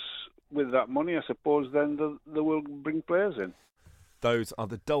course, with that money, I suppose then they will bring players in. Those are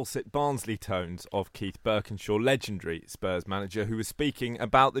the dulcet Barnsley tones of Keith Birkinshaw, legendary Spurs manager, who was speaking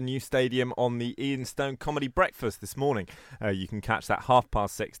about the new stadium on the Ian Stone Comedy Breakfast this morning. You can catch that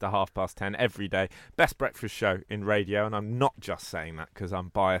 6:30 to 10:30 every day. Best breakfast show in radio, and I'm not just saying that because I'm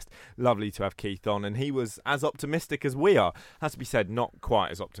biased. Lovely to have Keith on, and he was as optimistic as we are. Has to be said, not quite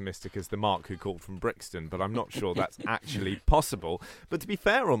as optimistic as the Mark who called from Brixton, but I'm not sure that's actually possible. But to be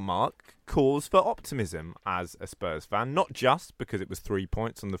fair on Mark, cause for optimism as a Spurs fan, not just because it was 3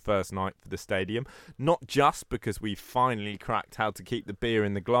 points on the first night for the stadium, not just because we finally cracked how to keep the beer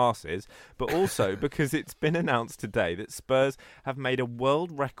in the glasses, but also because it's been announced today that Spurs have made a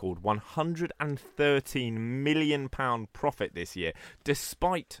world record £113 million profit this year,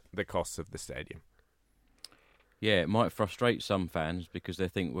 despite the costs of the stadium. Yeah, it might frustrate some fans because they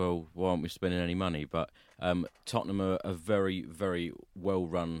think, well, why aren't we spending any money? But Tottenham are a very, very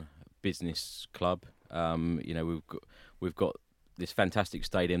well-run business club. We've got this fantastic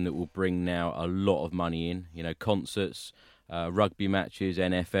stadium that will bring now a lot of money in. You know, concerts, rugby matches,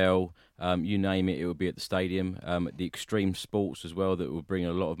 NFL, you name it, it will be at the stadium. The extreme sports as well that will bring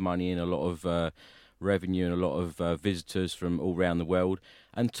a lot of money in, a lot of revenue and a lot of visitors from all around the world.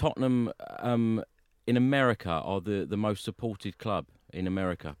 And Tottenham in America are the most supported club in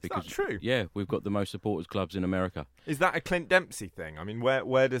America. Because, is that true? Yeah, we've got the most supported clubs in America. Is that a Clint Dempsey thing? I mean,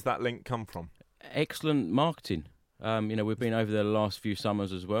 where does that link come from? Excellent marketing. We've been over there the last few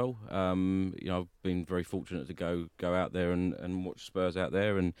summers as well. I've been very fortunate to go out there and watch Spurs out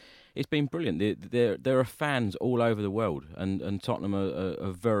there, and it's been brilliant. There are fans all over the world, and Tottenham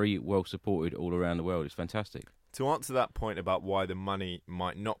are very well supported all around the world. It's fantastic. To answer that point about why the money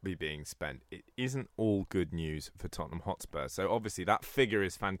might not be being spent, it isn't all good news for Tottenham Hotspur. So obviously that figure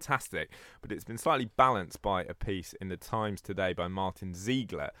is fantastic, but it's been slightly balanced by a piece in the Times today by Martin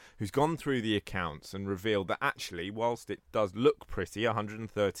Ziegler, who's gone through the accounts and revealed that actually, whilst it does look pretty,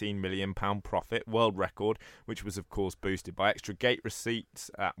 £113 million profit, world record, which was of course boosted by extra gate receipts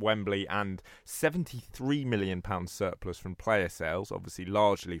at Wembley and £73 million surplus from player sales, obviously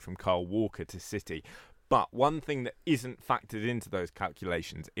largely from Kyle Walker to City. But one thing that isn't factored into those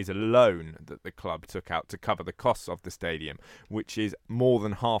calculations is a loan that the club took out to cover the costs of the stadium, which is more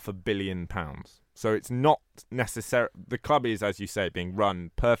than £500 million. So it's not necessarily... The club is, as you say, being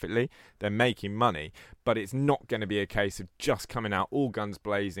run perfectly. They're making money. But it's not going to be a case of just coming out all guns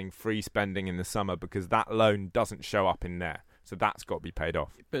blazing, free spending in the summer, because that loan doesn't show up in there. So that's got to be paid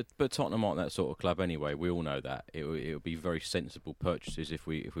off. But Tottenham aren't that sort of club anyway. We all know that. It will be very sensible purchases if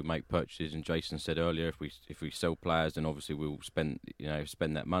we make purchases. And Jason said earlier, if we sell players, then obviously we'll spend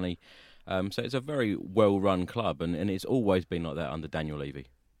that money. So it's a very well run club, and it's always been like that under Daniel Levy.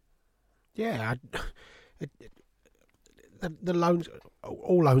 Yeah, the loans,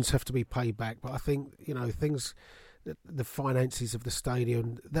 all loans have to be paid back. But I think things. The finances of the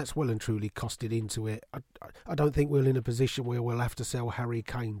stadium, that's well and truly costed into it. I don't think we're in a position where we'll have to sell Harry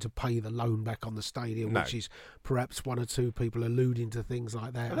Kane to pay the loan back on the stadium, which is perhaps one or two people alluding to things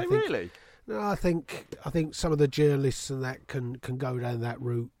like that. Are they really? No, I think some of the journalists and that can go down that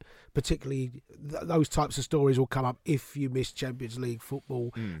route. Particularly, those types of stories will come up if you miss Champions League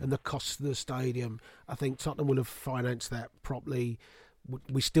football and the cost of the stadium. I think Tottenham will have financed that properly.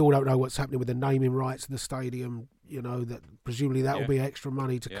 We still don't know what's happening with the naming rights of the stadium. That presumably that will be extra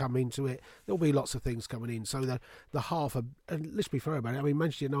money to come into it. There'll be lots of things coming in. So and let's be fair about it. I mean,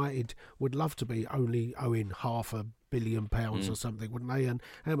 Manchester United would love to be only owing £500 million or something, wouldn't they? And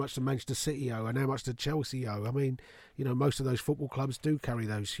how much do Manchester City owe, and how much do Chelsea owe? I mean, most of those football clubs do carry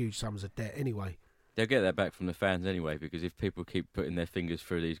those huge sums of debt anyway. They'll get that back from the fans anyway, because if people keep putting their fingers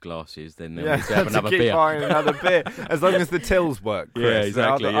through these glasses, then they'll need to have another beer. Buying another beer, as long as the tills work, Chris. Yeah,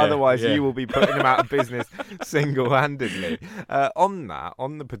 exactly. Otherwise, you will be putting them out of business single-handedly. On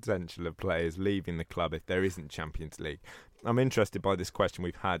the potential of players leaving the club if there isn't Champions League, I'm interested by this question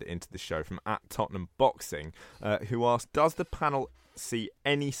we've had into the show from @TottenhamBoxing, who asked, does the panel see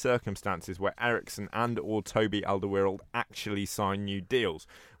any circumstances where Eriksen and or Toby Alderweireld actually sign new deals?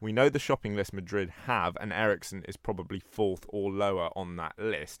 We know the shopping list Madrid have, and Eriksen is probably fourth or lower on that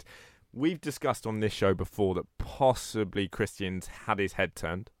list. We've discussed on this show before that possibly Christian's had his head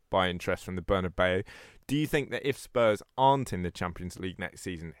turned by interest from the Bernabeu. Do you think that if Spurs aren't in the Champions League next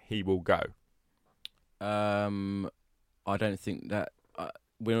season, he will go? I don't think that...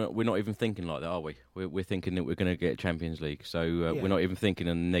 We're not even thinking like that, are we? We're thinking that we're going to get Champions League, so we're not even thinking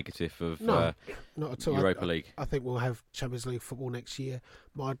a negative of not at all. Europa League. I think we'll have Champions League football next year.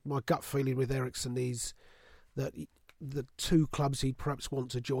 My gut feeling with Eriksen is that the two clubs he'd perhaps want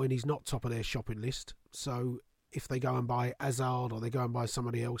to join, he's not top of their shopping list. So if they go and buy Hazard or they go and buy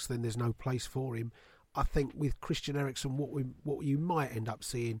somebody else, then there's no place for him. I think with Christian Eriksen, what you might end up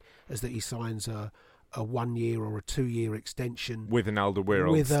seeing is that he signs a 1 year or a 2 year extension with an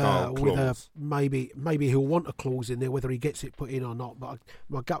Alderweireld style clause. Maybe he'll want a clause in there, whether he gets it put in or not. But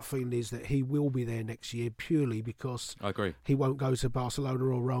my gut feeling is that he will be there next year purely because I agree. He won't go to Barcelona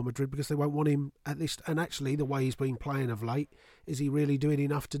or Real Madrid because they won't want him at least. And actually, the way he's been playing of late, is he really doing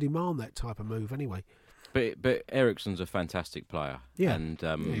enough to demand that type of move anyway? But Eriksen's a fantastic player, and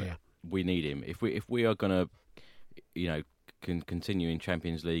we need him if we are going to, can continue in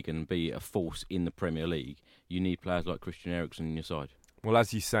Champions League and be a force in the Premier League. You need players like Christian Eriksen in your side. Well,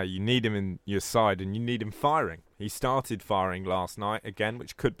 as you say, you need him in your side and you need him firing. He started firing last night again,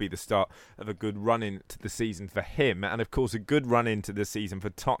 which could be the start of a good run into the season for him. And of course, a good run into the season for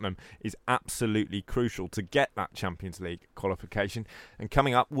Tottenham is absolutely crucial to get that Champions League qualification. And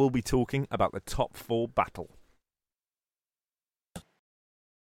coming up, we'll be talking about the top 4 battle.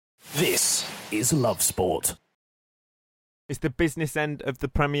 This is Love Sport. It's the business end of the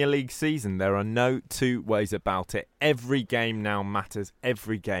Premier League season. There are no two ways about it. Every game now matters.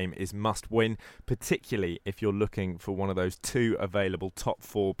 Every game is must win, particularly if you're looking for one of those 2 available top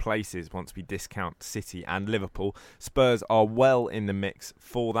 4 places once we discount City and Liverpool. Spurs are well in the mix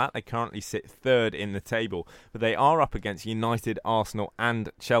for that. They currently sit 3rd in the table, but they are up against United, Arsenal and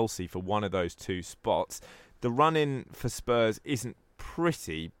Chelsea for one of those 2 spots. The run-in for Spurs isn't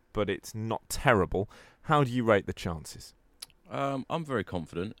pretty, but it's not terrible. How do you rate the chances? I'm very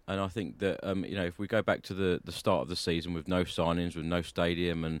confident, and I think that if we go back to the start of the season with no signings, with no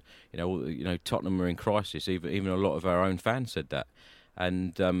stadium, and Tottenham are in crisis. Even a lot of our own fans said that,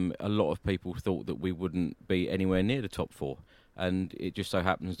 and a lot of people thought that we wouldn't be anywhere near the top 4. And it just so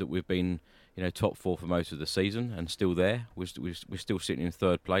happens that we've been top 4 for most of the season and still there. We're still sitting in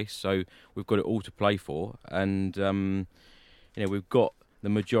 3rd place, so we've got it all to play for, and we've got the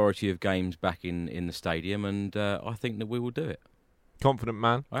majority of games back in the stadium, and I think that we will do it. Confident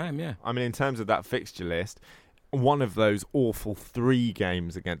man? I am, yeah. I mean, in terms of that fixture list, one of those awful 3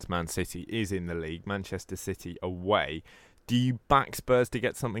 games against Man City is in the league, Manchester City away. Do you back Spurs to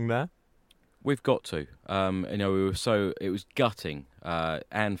get something there? We've got to. It was gutting.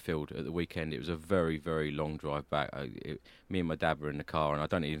 Anfield at the weekend, it was a very, very long drive back. Me and my dad were in the car, and I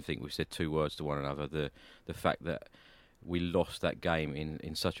don't even think we said 2 words to one another. The fact that we lost that game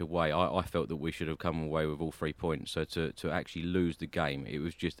in such a way, I felt that we should have come away with all 3 points. So to actually lose the game, it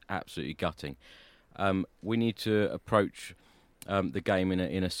was just absolutely gutting. We need to approach the game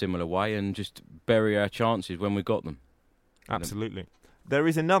in a similar way and just bury our chances when we got them. Absolutely. There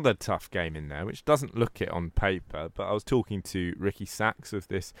is another tough game in there, which doesn't look it on paper, but I was talking to Ricky Sachs of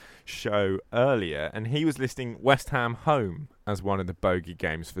this show earlier, and he was listing West Ham home as one of the bogey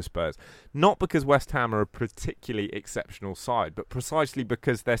games for Spurs. Not because West Ham are a particularly exceptional side, but precisely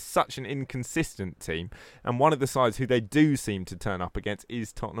because they're such an inconsistent team, and one of the sides who they do seem to turn up against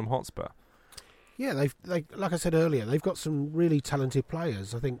is Tottenham Hotspur. Yeah, they like I said earlier, they've got some really talented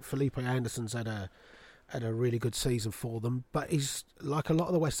players. I think Felipe Anderson's had a really good season for them, but he's like a lot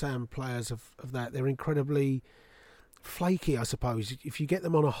of the West Ham players of that. They're incredibly flaky, I suppose. If you get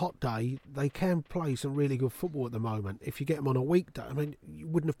them on a hot day, they can play some really good football at the moment. If you get them on a weekday, I mean, you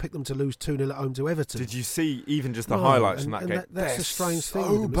wouldn't have picked them to lose 2-0 at home to Everton. Did you see even just the highlights from that game? That's a strange thing.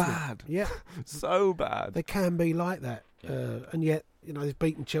 So bad. Yeah. So bad. They can be like that. Yeah. And yet, they've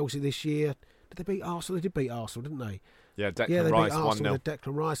beaten Chelsea this year. Did they beat Arsenal? They did beat Arsenal, didn't they? Yeah, Declan they Rice beat Arsenal 1-0.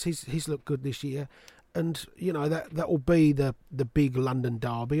 Declan Rice, he's looked good this year. And, that will be the big London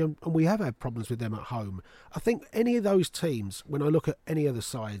derby, and we have had problems with them at home. I think any of those teams, when I look at any of the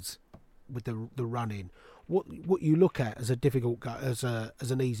sides with the run-in, what you look at as a difficult as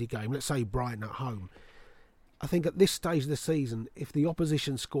an easy game, let's say Brighton at home, I think at this stage of the season, if the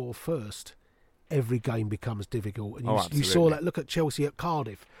opposition score first, every game becomes difficult. And you saw that. Look at Chelsea at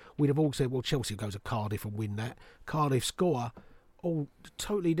Cardiff. We'd have all said, well, Chelsea goes to Cardiff and win that. Cardiff score. All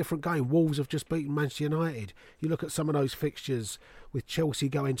totally different game. Wolves have just beaten Manchester United. You look at some of those fixtures with Chelsea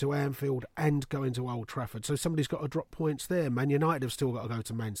going to Anfield and going to Old Trafford. So somebody's got to drop points there. Man United have still got to go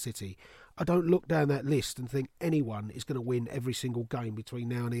to Man City. I don't look down that list and think anyone is going to win every single game between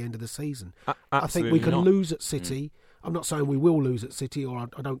now and the end of the season. I think we can lose at City. I'm not saying we will lose at City, or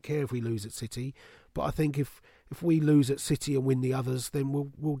I don't care if we lose at City. But I think if we lose at City and win the others, then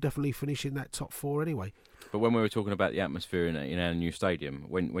we'll definitely finish in that top 4 anyway. But when we were talking about the atmosphere in our new stadium,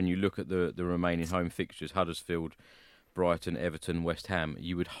 when you look at the remaining home fixtures, Huddersfield, Brighton, Everton, West Ham,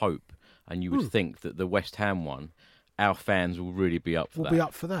 you would hope and you would think that the West Ham one, our fans will really be up for that. Will be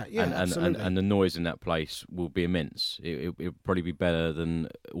up for that, yeah, absolutely. And the noise in that place will be immense. It'll probably be better than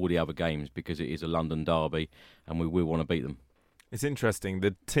all the other games because it is a London derby and we will want to beat them. It's interesting.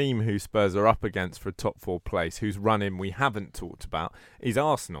 The team who Spurs are up against for a top 4 place, whose run-in we haven't talked about, is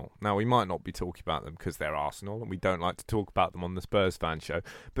Arsenal. Now, we might not be talking about them because they're Arsenal and we don't like to talk about them on the Spurs Fan Show.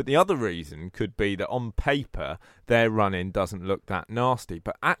 But the other reason could be that on paper, their run-in doesn't look that nasty.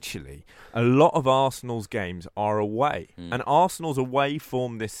 But actually, a lot of Arsenal's games are away. And Arsenal's away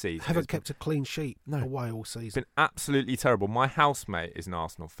form this season haven't kept a clean sheet away all season. It's been absolutely terrible. My housemate is an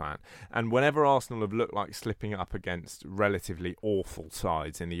Arsenal fan. And whenever Arsenal have looked like slipping up against relatively awful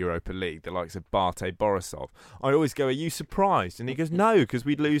sides in the Europa League, the likes of Bate Borisov, I always go, are you surprised? And he goes, no, because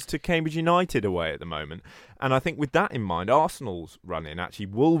we'd lose to Cambridge United away at the moment. And I think with that in mind, Arsenal's run-in, actually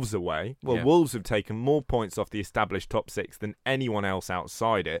Wolves away, Wolves have taken more points off the established top 6 than anyone else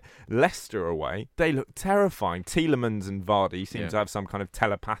outside it. Leicester away, they look terrifying. Tielemans and Vardy seem to have some kind of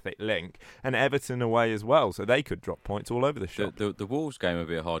telepathic link, and Everton away as well, so they could drop points all over the shop. The Wolves game would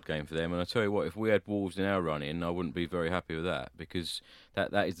be a hard game for them, and I tell you what, if we had Wolves in our run-in, I wouldn't be very happy with that, because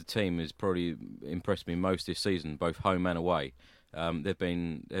that is the team that's probably impressed me most this season, both home and away. They've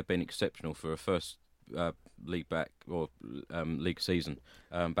been exceptional for a first league season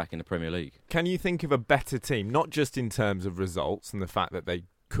back in the Premier League. Can you think of a better team, not just in terms of results and the fact that they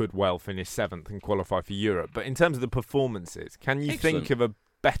could well finish 7th and qualify for Europe, but in terms of the performances, can you think of a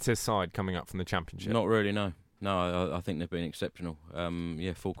better side coming up from the Championship? Not really, no. No, I think they've been exceptional.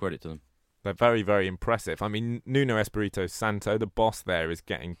 Full credit to them. They're very, very impressive. I mean, Nuno Espirito Santo, the boss there, is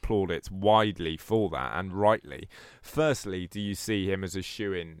getting plaudits widely for that, and rightly. Firstly, do you see him as a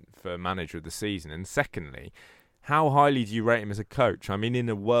shoo-in for manager of the season? And secondly, how highly do you rate him as a coach? I mean, in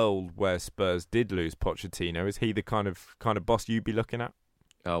a world where Spurs did lose Pochettino, is he the kind of boss you'd be looking at?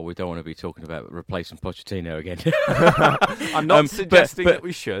 Oh, we don't want to be talking about replacing Pochettino again. I'm not suggesting that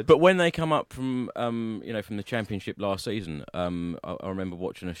we should. But when they come up from from the Championship last season, I remember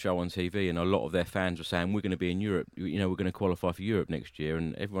watching a show on TV, and a lot of their fans were saying, we're going to be in Europe, we're going to qualify for Europe next year,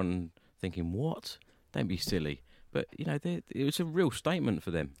 and everyone thinking, what? Don't be silly. But, it was a real statement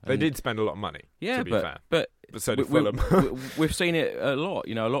for them. They did spend a lot of money, to be fair. But so did Fulham. We've seen it a lot.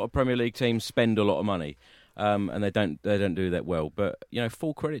 A lot of Premier League teams spend a lot of money. And they don't do that well, but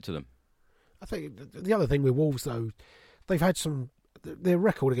full credit to them. I think the other thing with Wolves, though, they've had their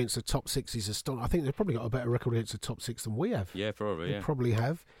record against the top 6 is astonishing. I think they've probably got a better record against the top 6 than we have. Yeah, probably. They probably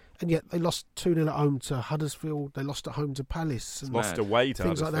have, and yet they lost 2-0 at home to Huddersfield. They lost at home to Palace, and lost away to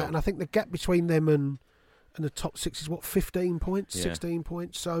things Huddersfield. like that. And I think the gap between them and the top 6 is 15 points, 16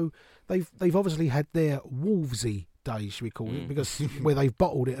 points. So they've obviously had their Wolvesy days, should we call it, because where they've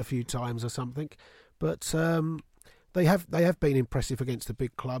bottled it a few times or something. But they have been impressive against the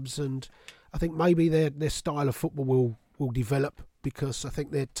big clubs, and I think maybe their style of football will develop, because I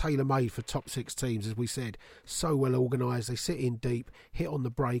think they're tailor-made for top 6 teams, as we said. So well organised, they sit in deep, hit on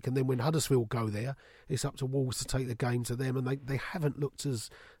the break, and then when Huddersfield go there, it's up to Wolves to take the game to them, and they haven't looked as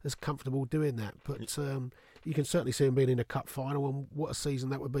comfortable doing that. But you can certainly see them being in a cup final, and what a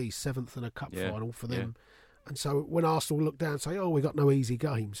season that would be, 7th in a cup final for them. Yeah. And so when Arsenal look down and say, we've got no easy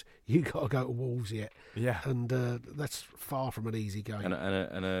games, you got to go to Wolves yet. Yeah. And that's far from an easy game. And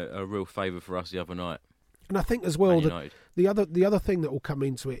a real favour for us the other night. And I think as well that the other thing that will come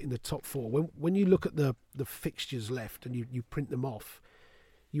into it in the top 4, when you look at the fixtures left and you print them off,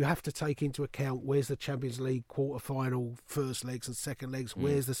 you have to take into account where's the Champions League quarter-final, first legs and second legs,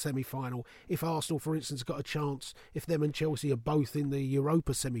 where's the semi-final. If Arsenal, for instance, got a chance, if them and Chelsea are both in the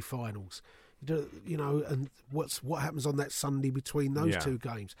Europa semi-finals, and what happens on that Sunday between those two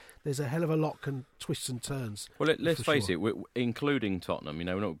games? There's a hell of a lot can twists and turns. Well, let's face it, including Tottenham.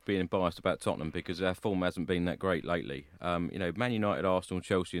 We're not being biased about Tottenham because our form hasn't been that great lately. Man United, Arsenal,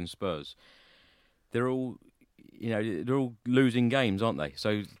 Chelsea, and Spurs. They're all losing games, aren't they?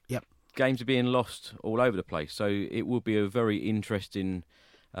 So games are being lost all over the place. So it will be a very interesting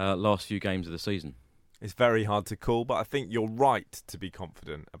last few games of the season. It's very hard to call, but I think you're right to be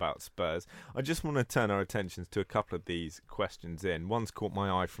confident about Spurs. I just want to turn our attentions to a couple of these questions in. One's caught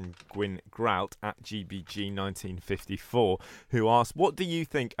my eye from Gwyn Grout at GBG1954, who asked, what do you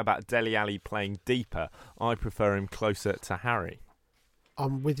think about Dele Alli playing deeper? I prefer him closer to Harry.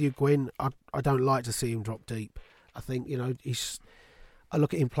 I'm with you, Gwyn. I don't like to see him drop deep. I think, I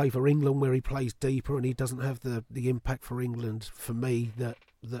look at him play for England where he plays deeper and he doesn't have the impact for England, for me, that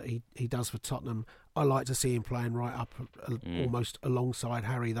he does for Tottenham. I like to see him playing right up almost alongside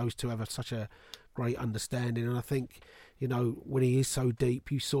Harry. Those two have such a great understanding. And I think, when he is so deep,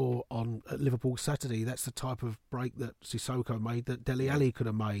 you saw at Liverpool Saturday, that's the type of break that Sissoko made that Dele Alli could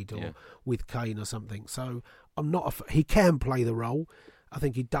have made, or with Kane or something. So he can play the role. I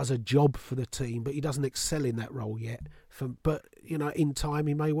think he does a job for the team, but he doesn't excel in that role yet. But in time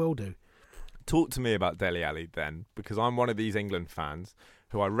he may well do. Talk to me about Dele Alli then, because I'm one of these England fans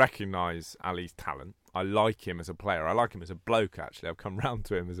who I recognise Ali's talent. I like him as a player. I like him as a bloke, actually. I've come round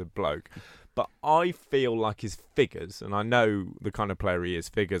to him as a bloke. But I feel like his figures, and I know the kind of player he is,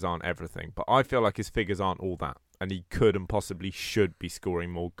 figures aren't everything, but I feel like his figures aren't all that, and he could and possibly should be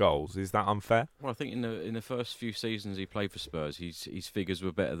scoring more goals. Is that unfair? Well, I think in the first few seasons he played for Spurs, his figures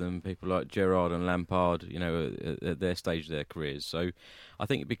were better than people like Gerrard and Lampard, at their stage of their careers. So I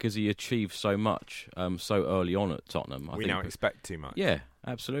think because he achieved so much so early on at Tottenham, we now expect too much. Yeah,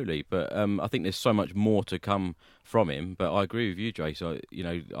 absolutely. But I think there's so much more to come from him. But I agree with you, Jace.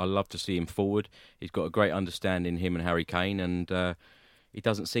 I love to see him forward. He's got a great understanding, him and Harry Kane, and he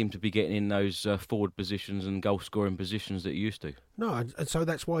doesn't seem to be getting in those forward positions and goal-scoring positions that he used to. No, and so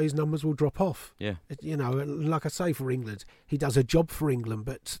that's why his numbers will drop off. Yeah. Like I say, for England, he does a job for England,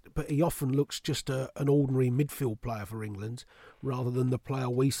 but he often looks just an ordinary midfield player for England rather than the player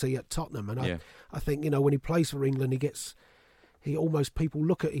we see at Tottenham. And I think, when he plays for England, people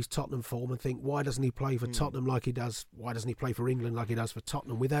look at his Tottenham form and think, why doesn't he play for Tottenham like he does? Why doesn't he play for England like he does for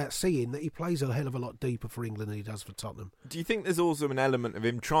Tottenham? Without seeing that he plays a hell of a lot deeper for England than he does for Tottenham. Do you think there's also an element of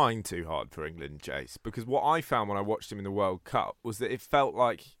him trying too hard for England, Jace? Because what I found when I watched him in the World Cup was that it felt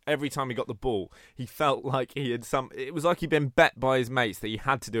like every time he got the ball, he felt like he had it was like he'd been bet by his mates that he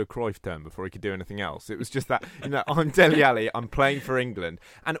had to do a Cruyff turn before he could do anything else. It was just that, I'm Dele Alli, I'm playing for England.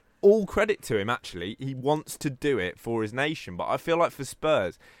 And all credit to him, actually. He wants to do it for his nation. But I feel like for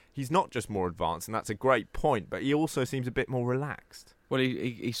Spurs, he's not just more advanced, and that's a great point, but he also seems a bit more relaxed. Well,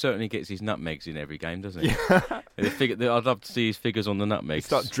 he certainly gets his nutmegs in every game, doesn't he? Yeah. I'd love to see his figures on the nutmegs. He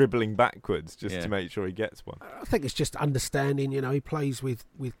starts dribbling backwards just to make sure he gets one. I think it's just understanding, he plays with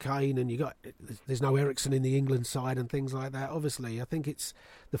Kane, and there's no Eriksen in the England side and things like that. Obviously, I think it's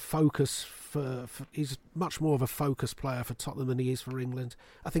the focus for he's much more of a focus player for Tottenham than he is for England.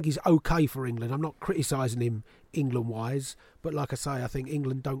 I think he's okay for England. I'm not criticising him England-wise, but like I say, I think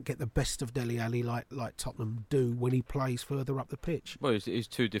England don't get the best of Dele Alli like Tottenham do when he plays further up the pitch. Well, it's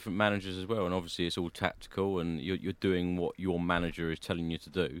two different managers as well, and obviously it's all tactical, and you're doing what your manager is telling you to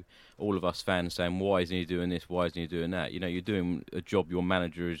do. All of us fans saying, why isn't he doing this, why isn't he doing that? You're doing a job your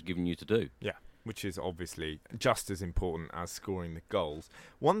manager is giving you to do. Yeah, which is obviously just as important as scoring the goals.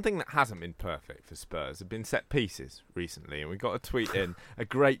 One thing that hasn't been perfect for Spurs have been set pieces recently, and we got a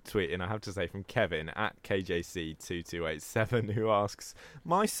great tweet in, I have to say, from Kevin at KJC2287, who asks,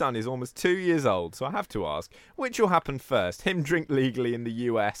 my son is almost 2 years old, so I have to ask, which will happen first, him drink legally in the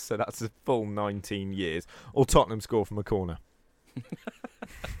US, so that's a full 19 years, or Tottenham score from a corner?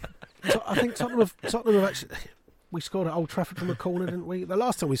 I think Tottenham have actually... We scored at Old Trafford from a corner, didn't we? The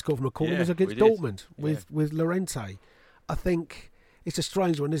last time we scored from a corner was against Dortmund with Llorente. I think it's a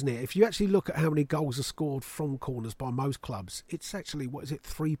strange one, isn't it? If you actually look at how many goals are scored from corners by most clubs, it's actually,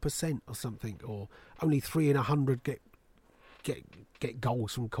 3% or something, or only 3 in 100 get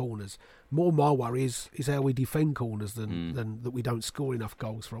goals from corners. More my worry is how we defend corners than that we don't score enough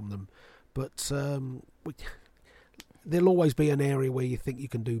goals from them. But there'll always be an area where you think you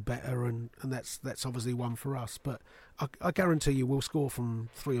can do better, and that's obviously one for us. But I guarantee you we'll score from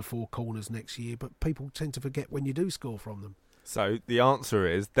 3 or 4 corners next year, but people tend to forget when you do score from them. So the answer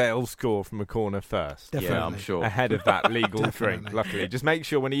is they'll score from a corner first. Definitely. Yeah, I'm sure. Ahead of that legal drink, luckily. Just make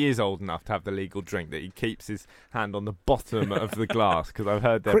sure when he is old enough to have the legal drink that he keeps his hand on the bottom of the glass, because I've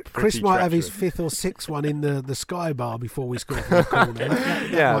heard they're Chris might have his 5th or 6th one in the Sky Bar before we score from the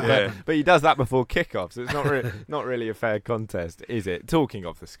corner. But he does that before kickoff, so it's not really a fair contest, is it? Talking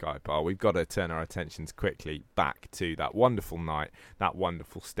of the Sky Bar, we've got to turn our attentions quickly back to that wonderful night, that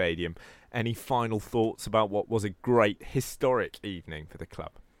wonderful stadium. Any final thoughts about what was a great, historic evening for the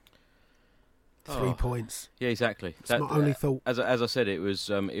club? 3 points. Yeah, exactly. That's my only thought. As I said, it was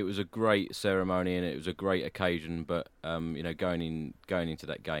a great ceremony and it was a great occasion. But going into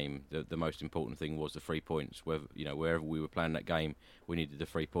that game, the most important thing was the 3 points. Wherever we were playing that game, we needed the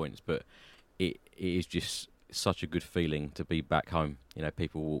 3 points. But it is just such a good feeling to be back home.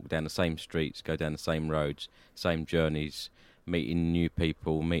 People walk down the same streets, go down the same roads, same journeys, meeting new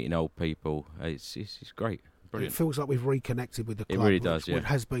people, meeting old people. It's great. Brilliant. It feels like we've reconnected with the club. It really does, It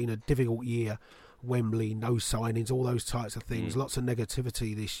has been a difficult year. Wembley, no signings, all those types of things. Lots of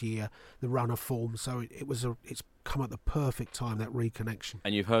negativity this year, the run of form. So it's come at the perfect time, that reconnection.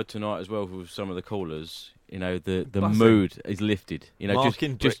 And you've heard tonight as well with some of the callers, you know, the mood is lifted. You know,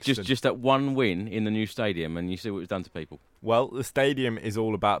 just that one win in the new stadium, and you see what it's done to people. Well, the stadium is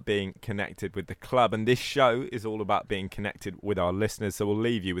all about being connected with the club, and this show is all about being connected with our listeners. So we'll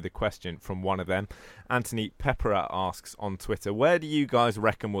leave you with a question from one of them. Anthony Pepperat asks on Twitter, where do you guys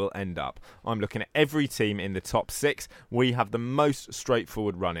reckon we'll end up? I'm looking at every team in the top 6. We have the most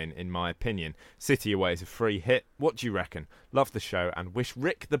straightforward run-in my opinion. City away is a free hit. What do you reckon? Love the show and wish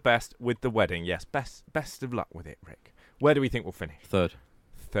Rick the best with the wedding. Yes, best of luck with it, Rick. Where do we think we'll finish? Third.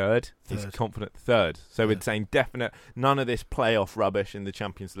 He's confident third. So we're saying definite, none of this playoff rubbish in the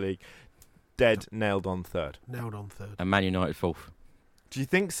Champions League. Dead, nailed on third. Nailed on third. And Man United fourth. Do you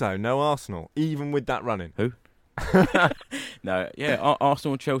think so? No Arsenal, even with that running? Who? No, yeah,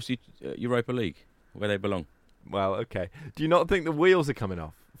 Arsenal and Chelsea, Europa League, where they belong. Well, okay. Do you not think the wheels are coming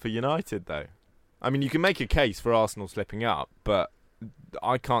off for United, though? I mean, you can make a case for Arsenal slipping up, but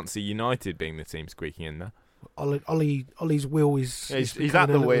I can't see United being the team squeaking in there. Ollie's wheel is... He's at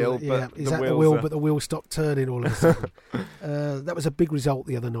the wheel, but he's at the wheel, but the wheel stopped turning all of a sudden. That was a big result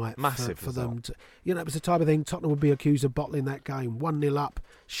the other night. Massive for them. You know, it was the type of thing Tottenham would be accused of bottling that game. 1-0 up,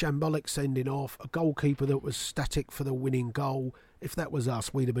 shambolic sending off, a goalkeeper that was static for the winning goal. If that was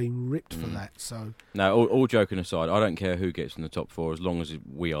us, we'd have been ripped for that. So no, all joking aside, I don't care who gets in the top 4 as long as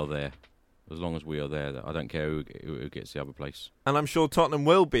we are there. As long as we are there, I don't care who gets the other place. And I'm sure Tottenham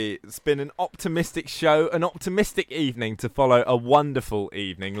will be. It's been an optimistic show, an optimistic evening to follow a wonderful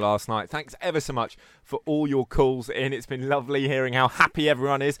evening last night. Thanks ever so much for all your calls in. It's been lovely hearing how happy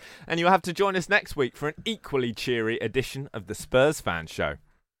everyone is. And you'll have to join us next week for an equally cheery edition of the Spurs Fan Show.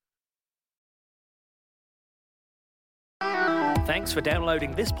 Thanks for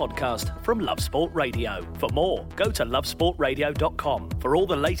downloading this podcast from Love Sport Radio. For more, go to lovesportradio.com for all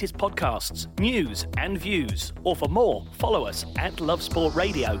the latest podcasts, news and views. Or for more, follow us at Love Sport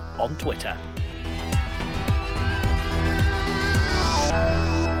Radio on Twitter.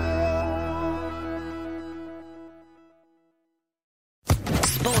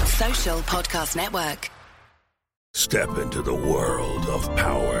 Sports Social Podcast Network. Step into the world of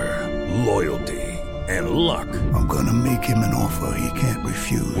power, loyalty, and luck. I'm gonna make him an offer he can't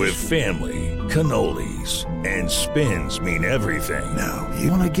refuse. With family, cannolis, and spins mean everything. Now,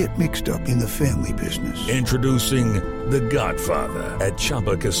 you wanna get mixed up in the family business. Introducing The Godfather at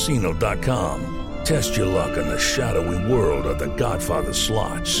ChumbaCasino.com. Test your luck in the shadowy world of The Godfather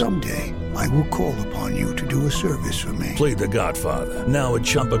slot. Someday, I will call upon you to do a service for me. Play The Godfather, now at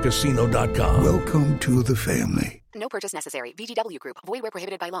ChumbaCasino.com. Welcome to the family. No purchase necessary. VGW Group. Void where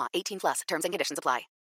prohibited by law. 18+. Terms and conditions apply.